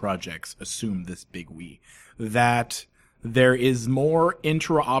pan-government projects assume this big we, that there is more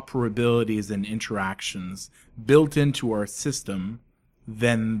interoperabilities and interactions built into our system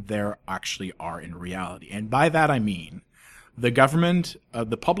than there actually are in reality. And by that I mean the government,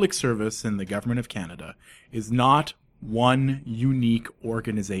 the public service in the government of Canada is not one unique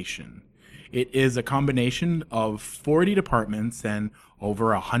organization. It is a combination of 40 departments and over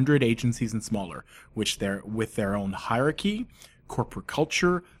 100 agencies and smaller, which they're with their own hierarchy, corporate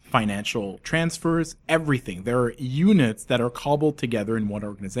culture, financial transfers, everything. There are units that are cobbled together in one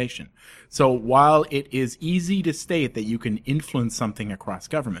organization. So while it is easy to state that you can influence something across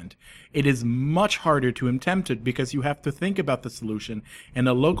government, it is much harder to attempt it because you have to think about the solution in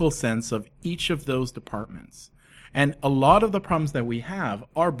a local sense of each of those departments. And a lot of the problems that we have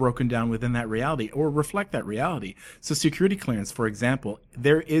are broken down within that reality or reflect that reality. So security clearance, for example,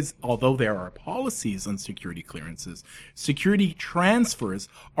 although there are policies on security clearances, security transfers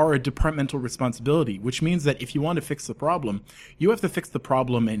are a departmental responsibility, which means that if you want to fix the problem, you have to fix the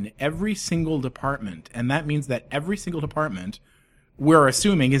problem in every single department. And that means that every single department, we're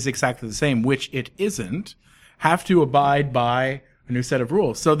assuming is exactly the same, which it isn't, have to abide by a new set of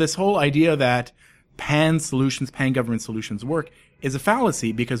rules. So this whole idea that pan-government solutions work is a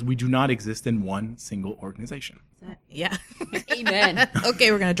fallacy because we do not exist in one single organization. Yeah. Amen. Okay,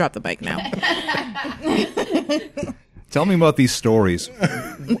 we're going to drop the bike now. Tell me about these stories.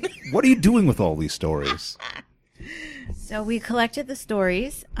 What are you doing with all these stories? So we collected the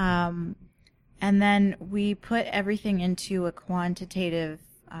stories, and then we put everything into a quantitative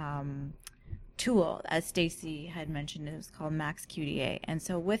tool, as Stacy had mentioned. It was called MaxQDA. And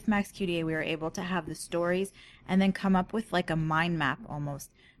so with MaxQDA, we were able to have the stories and then come up with like a mind map almost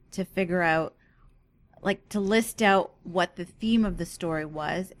to figure out, like to list out what the theme of the story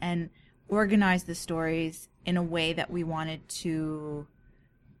was and organize the stories in a way that we wanted to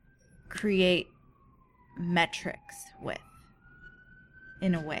create metrics with,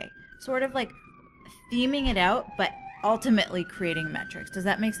 in a way. Sort of like theming it out, but ultimately creating metrics. Does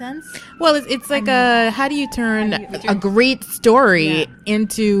that make sense? Well, it's like how do you turn how a great story Yeah.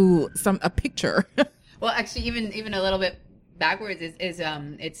 into a picture? Well, actually, even a little bit backwards is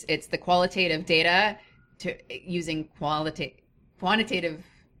it's the qualitative data to using quantitative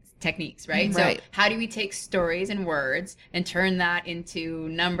techniques, right? Right. So how do we take stories and words and turn that into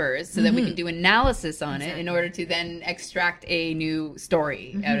numbers so that we can do analysis on it in order to then extract a new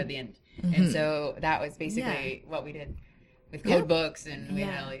story out of the end? And so that was basically what we did with code books, and we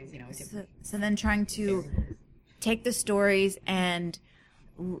had all these, So then trying to take the stories and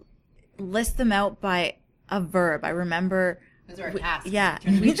list them out by a verb. I remember. those are our tasks. Yeah,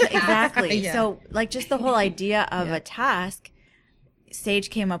 Turn them into tasks. exactly. Yeah. So like just the whole idea of a task, Sage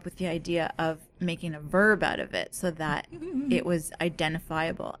came up with the idea of making a verb out of it so that it was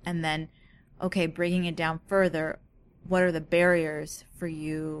identifiable. And then, okay, breaking it down further, what are the barriers for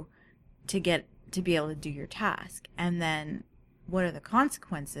you to be able to do your task? And then what are the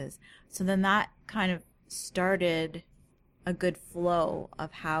consequences? So then that kind of started a good flow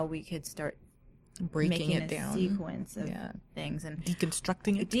of how we could start Breaking making it a down, sequence of things and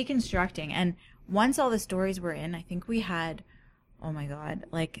deconstructing it. deconstructing. And once all the stories were in, I think we had, oh my God,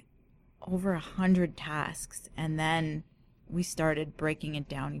 like over 100 tasks. And then we started breaking it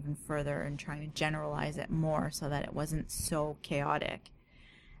down even further and trying to generalize it more so that it wasn't so chaotic.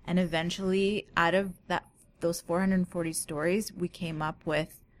 And eventually, out of those 440 stories, we came up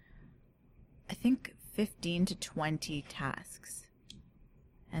with, I think, 15 to 20 tasks.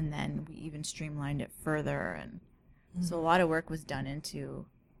 And then we even streamlined it further. And so a lot of work was done into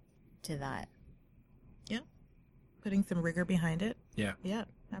that. Yeah, putting some rigor behind it. Yeah. Yeah,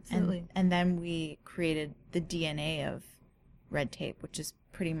 absolutely. And then we created the DNA of Red Tape, which is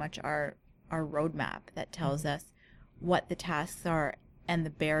pretty much our roadmap that tells us what the tasks are and the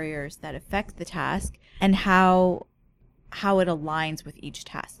barriers that affect the task and how it aligns with each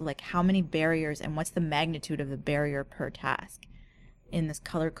task. So like how many barriers and what's the magnitude of the barrier per task in this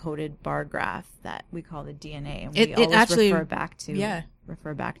color-coded bar graph that we call the DNA. And we It always actually- refer back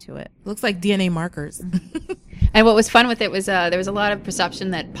to it. Looks like DNA markers. And what was fun with it was there was a lot of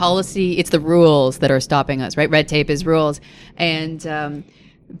perception that policy, it's the rules that are stopping us, right? Red tape is rules. And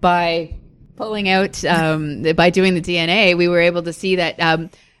by pulling out, by doing the DNA, we were able to see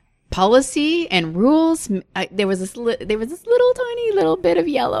that policy and rules, there was this little tiny little bit of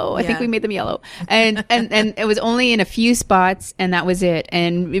yellow. I think Yeah. we made them yellow. And it was only in a few spots, and that was it.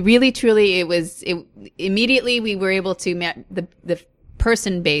 And really, truly, immediately we were able to the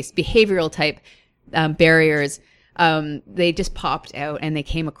person-based behavioral type barriers. They just popped out and they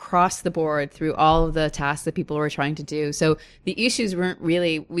came across the board through all of the tasks that people were trying to do. So the issues weren't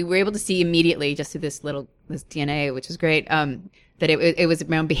really, we were able to see immediately just through this DNA, which is great, that it was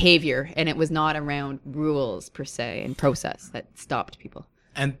around behavior and it was not around rules per se and process that stopped people.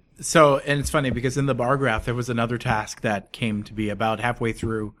 And it's funny because in the bar graph, there was another task that came to be about halfway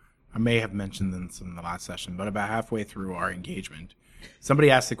through. I may have mentioned this in the last session, but about halfway through our engagement, somebody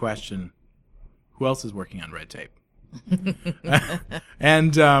asked the question, who else is working on Red Tape?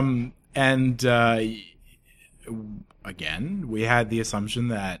 and again, we had the assumption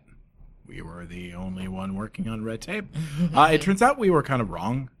that we were the only one working on Red Tape. It turns out we were kind of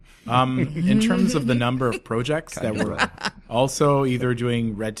wrong. In terms of the number of projects that were also either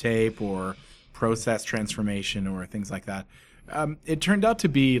doing Red Tape or process transformation or things like that, it turned out to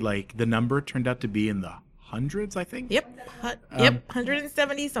be the number turned out to be in the hundreds, I think. Yep.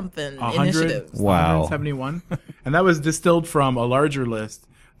 170 something 100, initiatives. Wow. 171. And that was distilled from a larger list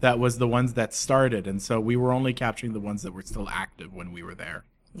that was the ones that started. And so we were only capturing the ones that were still active when we were there.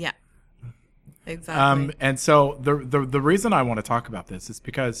 Yeah. Exactly. And so the reason I want to talk about this is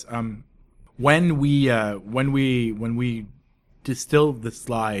because when we distilled the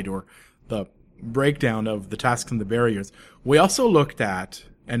slide or the breakdown of the tasks and the barriers, we also looked at,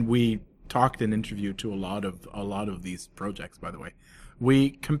 and we talked and interviewed to a lot of these projects, by the way. We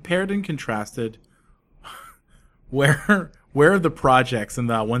compared and contrasted where the projects in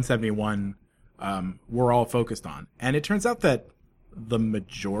the 171 were all focused on. And it turns out that the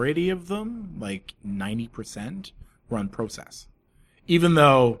majority of them, like 90%, were on process. Even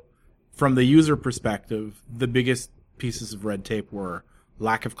though, from the user perspective, the biggest pieces of red tape were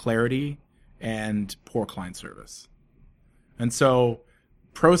lack of clarity and poor client service. And so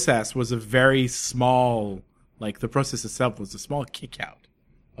process was a very small, the process itself was a small kick out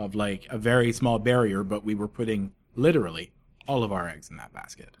of a very small barrier, but we were putting literally all of our eggs in that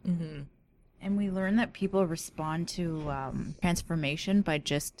basket. Mm-hmm. And we learned that people respond to transformation by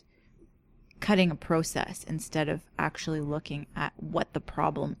just cutting a process instead of actually looking at what the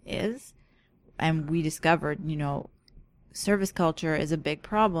problem is. And we discovered, service culture is a big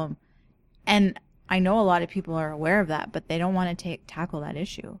problem. And I know a lot of people are aware of that, but they don't want to tackle that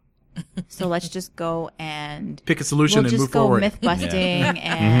issue. So let's just go and Pick a solution and move forward. We'll just go myth busting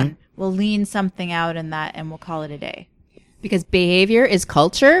and we'll lean something out in that and we'll call it a day. Because behavior is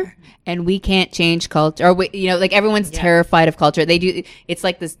culture, and we can't change culture. Or like everyone's terrified of culture. They do. It's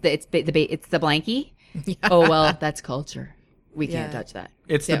like this. It's the blankie. Oh well, that's culture. We can't touch that.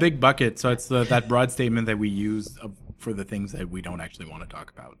 It's the big bucket. So it's that broad statement that we use for the things that we don't actually want to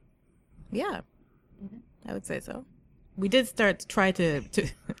talk about. Yeah, I would say so. We did start to try to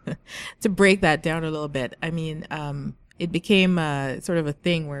to break that down a little bit. I mean, it became sort of a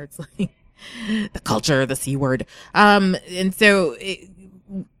thing where it's like the culture, the C word. And so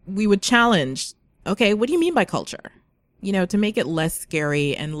we would challenge, okay, what do you mean by culture? To make it less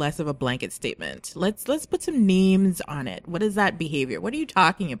scary and less of a blanket statement. Let's put some names on it. What is that behavior? What are you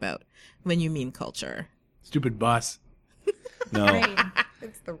talking about when you mean culture? Stupid bus. No.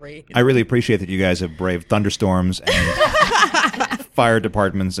 It's the rain. I really appreciate that you guys have braved thunderstorms and fire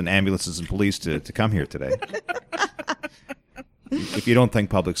departments and ambulances and police to come here today. If you don't think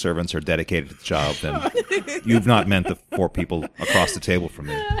public servants are dedicated to the job, then you've not met the 4 people across the table from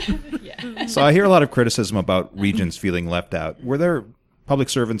me. So I hear a lot of criticism about regions feeling left out. Were there public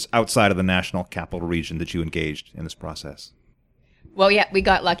servants outside of the National Capital Region that you engaged in this process? Well, yeah, we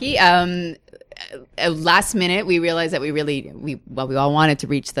got lucky. Last minute, we realized that we all wanted to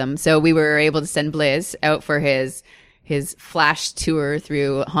reach them. So we were able to send Blizz out for his flash tour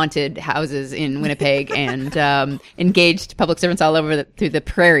through haunted houses in Winnipeg and engaged public servants all over through the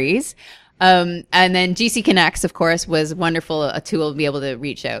prairies. And then GC Connects, of course, was wonderful, a tool to be able to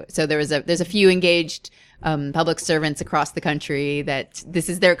reach out. So there's a few engaged public servants across the country that this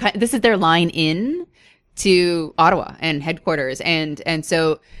is their line in to Ottawa and headquarters. And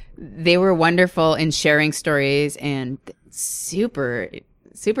so they were wonderful in sharing stories and super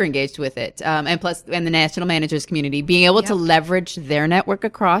engaged with it. And the national managers community being able to leverage their network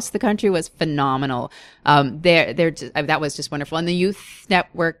across the country was phenomenal. That was just wonderful. And the youth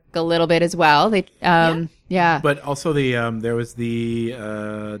network a little bit as well. But also there was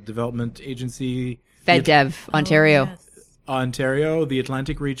the development agency. FedDev, Ontario. Yes. Ontario, the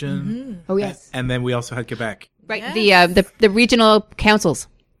Atlantic region. Oh, yes. And then we also had Quebec. Right. Yes. The regional councils.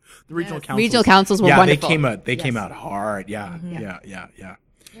 The regional councils. Regional councils were wonderful. They came out hard. Yeah. Yeah.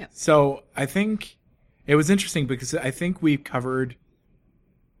 So I think it was interesting because I think we covered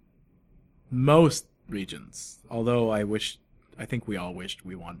most regions. Although I think we all wished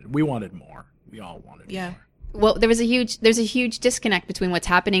we wanted more. We all wanted more. Well, there's a huge disconnect between what's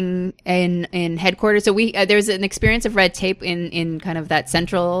happening in headquarters. So there's an experience of red tape in kind of that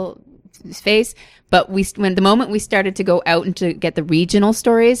central space. But the moment we started to go out and to get the regional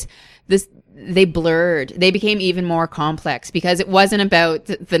stories, they blurred. They became even more complex because it wasn't about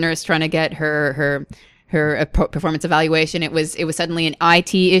the nurse trying to get her performance evaluation. It was suddenly an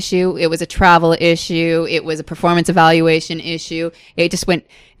IT issue. It was a travel issue. It was a performance evaluation issue. It just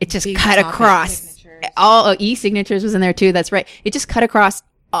cut across. All e-signatures was in there too. That's right. It just cut across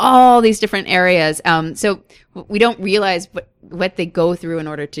all these different areas. So we don't realize what they go through in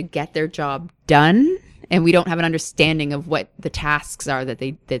order to get their job done. And we don't have an understanding of what the tasks are that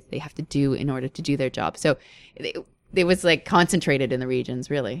they have to do in order to do their job. So it was like concentrated in the regions,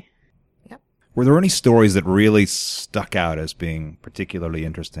 really. Yep. Were there any stories that really stuck out as being particularly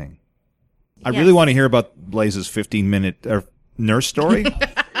interesting? I really want to hear about Blaze's 15-minute nurse story,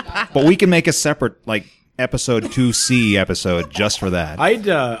 but we can make a separate episode 2C episode just for that.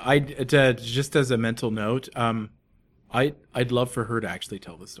 I'd just as a mental note, I'd love for her to actually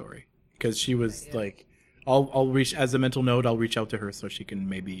tell the story because she was I'll reach as a mental note. I'll reach out to her so she can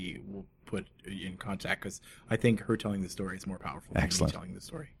we'll put in contact because I think her telling the story is more powerful than me telling the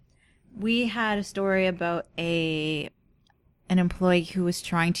story. We had a story about an employee who was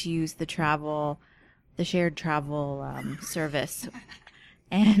trying to use the shared travel service,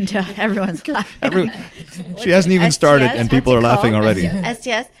 and everyone's laughing. She hasn't even started, and people are laughing already.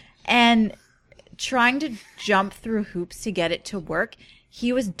 STS, and trying to jump through hoops to get it to work.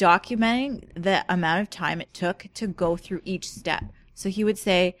 He was documenting the amount of time it took to go through each step. So he would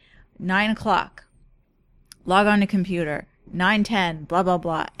say 9:00, log on to computer, 9:10, blah, blah,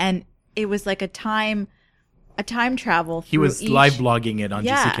 blah. And it was like a time travel through He was live blogging it on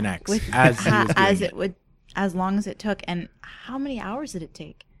GC Connects as long as it took. And how many hours did it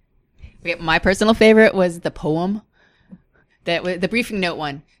take? My personal favorite was the poem. the briefing note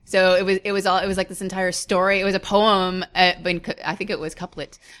one. So it was like this entire story. It was a poem, I think it was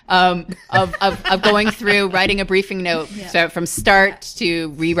couplet, of going through writing a briefing note. Yeah. So from start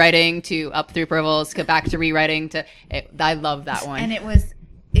to rewriting to up through approvals, go back to rewriting I love that one. And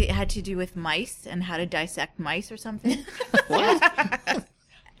it had to do with mice and how to dissect mice or something.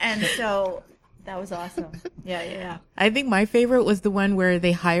 And so that was awesome. Yeah. I think my favorite was the one where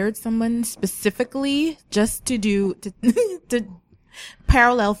they hired someone specifically just to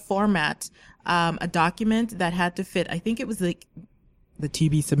parallel format a document that had to fit. I think it was like the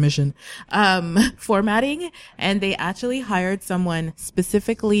TB submission formatting, and they actually hired someone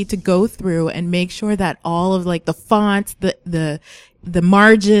specifically to go through and make sure that all of like the fonts, the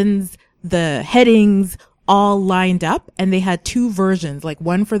margins, the headings all lined up, and they had two versions, like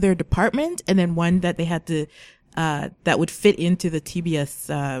one for their department and then one that they had to that would fit into the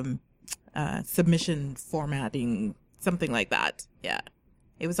TBS submission formatting, something like that. Yeah,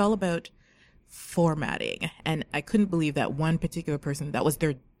 it was all about formatting, and I couldn't believe that one particular person, that was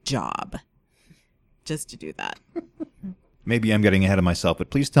their job, just to do that. Maybe I'm getting ahead of myself,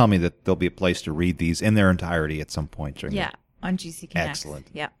 but please tell me that there'll be a place to read these in their entirety at some point during Yeah, on GC Connect. Excellent.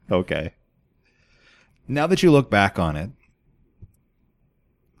 Yeah. Okay. Now that you look back on it,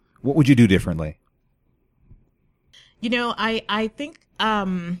 what would you do differently? You know, I think at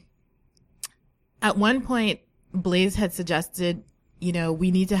one point Blaze had suggested, you know,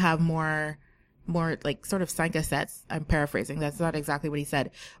 we need to have more like sort of Sanka sets. I'm paraphrasing. That's not exactly what he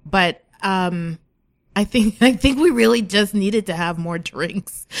said, but I think we really just needed to have more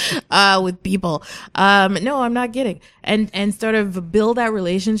drinks with people. No, I'm not kidding. And sort of build that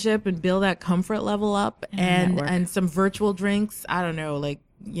relationship and build that comfort level up, and some virtual drinks. I don't know, like,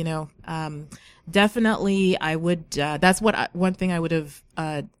 you know, definitely I would, that's one thing I would have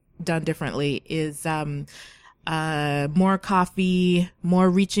done differently is more coffee, more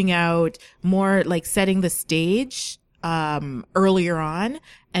reaching out, more like setting the stage earlier on,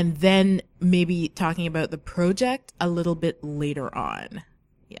 and then maybe talking about the project a little bit later on.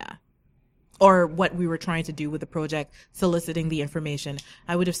 Yeah. Or what we were trying to do with the project, soliciting the information.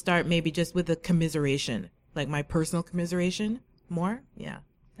 I would have started maybe just with the commiseration, like my personal commiseration more. Yeah.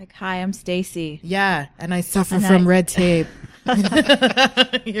 Like, hi, I'm Stacy. Yeah. And I suffer from red tape. Here's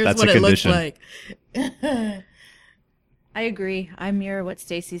That's what a it looks condition. like. I agree. I mirror what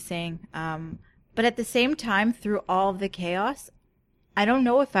Stacy's saying. But at the same time, through all of the chaos, I don't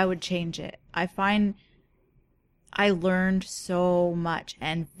know if I would change it. I find I learned so much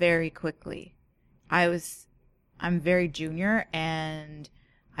and very quickly. I'm very junior and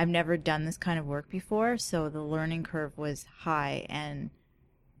I've never done this kind of work before, so the learning curve was high, and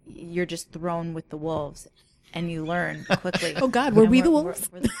you're just thrown with the wolves and you learn quickly. Oh God, were And we the wolves?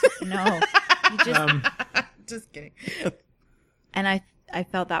 No. You just, Just kidding. and I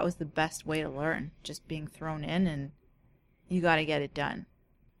felt that was the best way to learn, just being thrown in, and you got to get it done,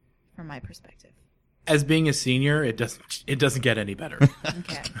 from my perspective. As being a senior, it doesn't get any better.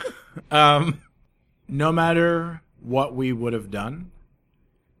 Okay. No matter what we would have done,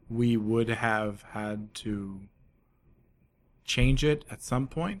 we would have had to change it at some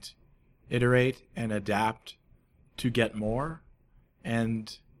point, iterate and adapt to get more.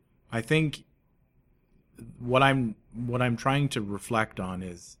 And I think what I'm trying to reflect on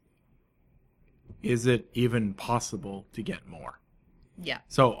is it even possible to get more? Yeah.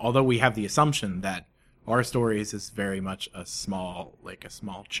 So although we have the assumption that our stories is very much a small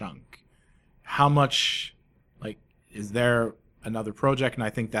chunk, how much, like, is there another project? And I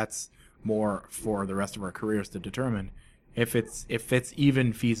think that's more for the rest of our careers to determine if it's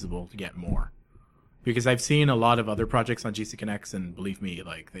even feasible to get more. Because I've seen a lot of other projects on GC Connects, and believe me,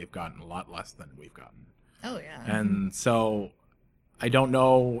 like, they've gotten a lot less than we've gotten. Oh yeah. And so I don't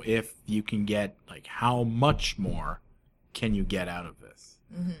know if you can get, like, how much more can you get out of this?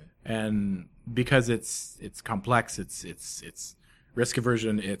 Mm-hmm. And because it's complex, it's risk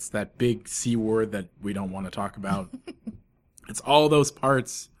aversion, it's that big C word that we don't want to talk about. It's all those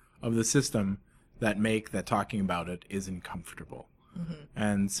parts of the system that make that talking about it isn't comfortable. Mm-hmm.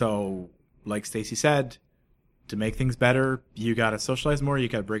 And so, like Stacy said, to make things better, you got to socialize more. You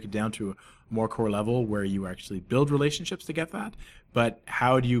got to break it down to a more core level where you actually build relationships to get that. But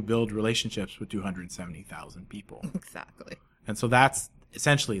how do you build relationships with 270,000 people? Exactly. And so that's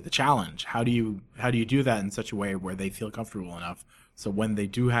essentially the challenge. How do you do that in such a way where they feel comfortable enough so when they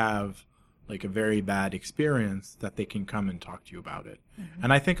do have, like, a very bad experience, that they can come and talk to you about it? Mm-hmm.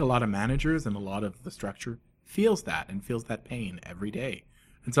 And I think a lot of managers and a lot of the structure feels that and feels that pain every day.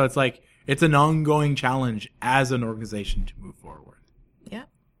 And so it's like, it's an ongoing challenge as an organization to move forward. Yeah.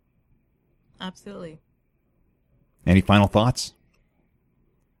 Absolutely. Any final thoughts?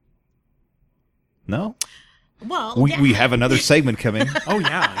 No? Well, We have another segment coming. Oh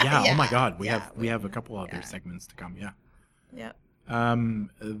yeah. Yeah. Oh my God, we Yeah. have a couple other segments to come. Yeah. Yep.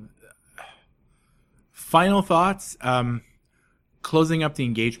 Final thoughts. Closing up the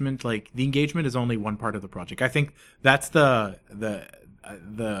engagement. Like the engagement is only one part of the project. I think that's the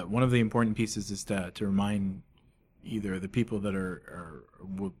one of the important pieces is to remind either the people that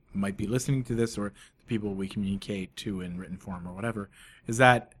might be listening to this or the people we communicate to in written form or whatever, is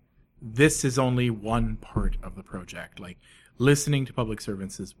that this is only one part of the project. Like listening to public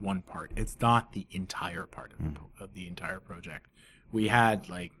servants is one part. It's not the entire part of the entire project. We had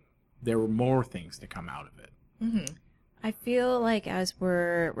there were more things to come out of it. Mm-hmm. I feel like as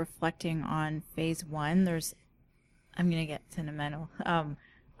we're reflecting on phase 1, I'm going to get sentimental,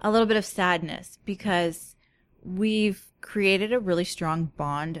 a little bit of sadness because we've created a really strong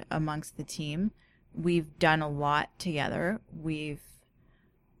bond amongst the team. We've done a lot together.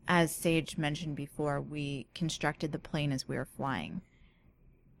 As Sage mentioned before, we constructed the plane as we were flying.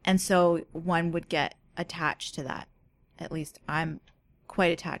 And so one would get attached to that. At least I'm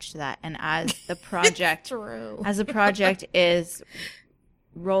quite attached to that. And as the project is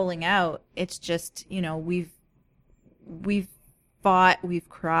rolling out, it's just, we've fought, we've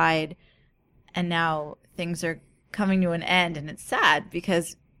cried, and now things are coming to an end, and it's sad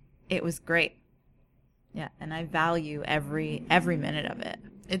because it was great. Yeah, and I value every minute of it.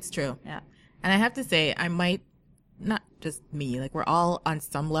 It's true. Yeah. And I have to say, I might, not just me, we're all on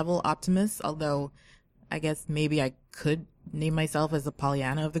some level optimists, although I guess maybe I could name myself as a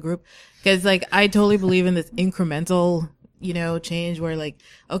Pollyanna of the group. Because, I totally believe in this incremental, change where,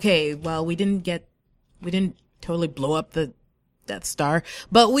 okay, well, we didn't totally blow up the Death Star,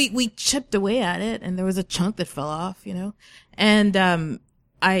 but we chipped away at it, and there was a chunk that fell off, and, I'm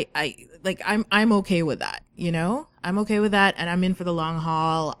okay with that, I'm okay with that, and I'm in for the long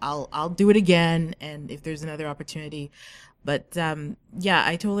haul. I'll do it again, and if there's another opportunity. But, yeah,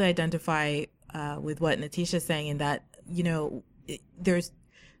 I totally identify, with what Natisha's saying in that,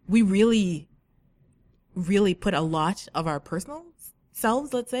 we really, really put a lot of our personal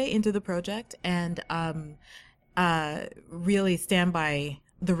selves, let's say, into the project, and, really stand by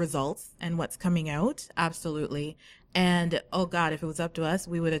the results and what's coming out. Absolutely. And, oh God, if it was up to us,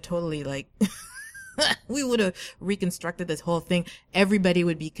 we would have totally we would have reconstructed this whole thing. Everybody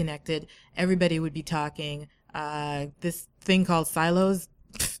would be connected. Everybody would be talking. This thing called silos,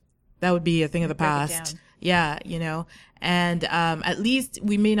 that would be a thing of the past. Yeah, and, at least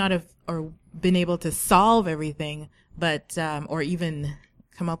we may not have or been able to solve everything, but, or even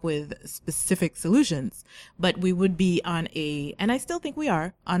come up with specific solutions, but we would be on and I still think we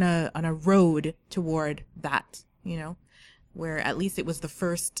are on a road toward that, where at least it was the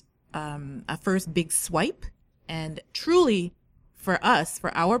first, a first big swipe, and truly for us,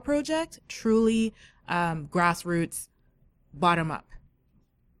 for our project, truly, grassroots, bottom up.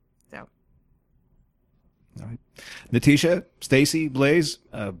 So. All right. Natisha, Stacy, Blaze,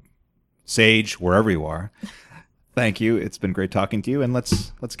 Sage, wherever you are. Thank you. It's been great talking to you, and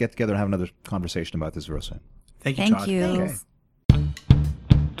let's get together and have another conversation about this real soon. Thank you, Thank Todd. you. Thanks.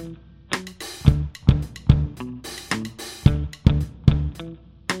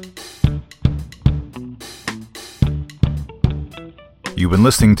 You've been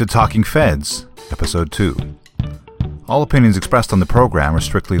listening to Talking Feds, Episode 2. All opinions expressed on the program are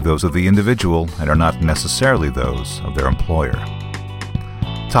strictly those of the individual and are not necessarily those of their employer.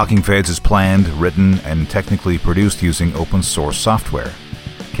 Talking Feds is planned, written, and technically produced using open source software,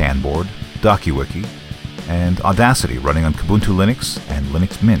 Canboard, DocuWiki, and Audacity running on Kubuntu Linux and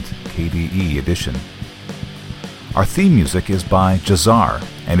Linux Mint KDE edition. Our theme music is by Jazar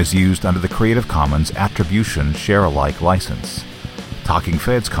and is used under the Creative Commons Attribution Share-alike license. Talking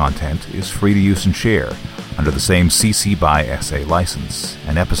Feds content is free to use and share under the same CC by SA license,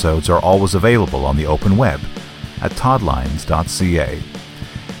 and episodes are always available on the open web at toddlines.ca.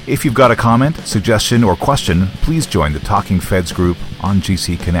 If you've got a comment, suggestion, or question, please join the Talking Feds group on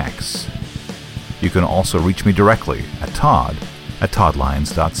GC Connects. You can also reach me directly at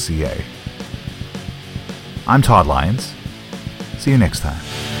todd@toddlines.ca. I'm Todd Lyons. See you next time.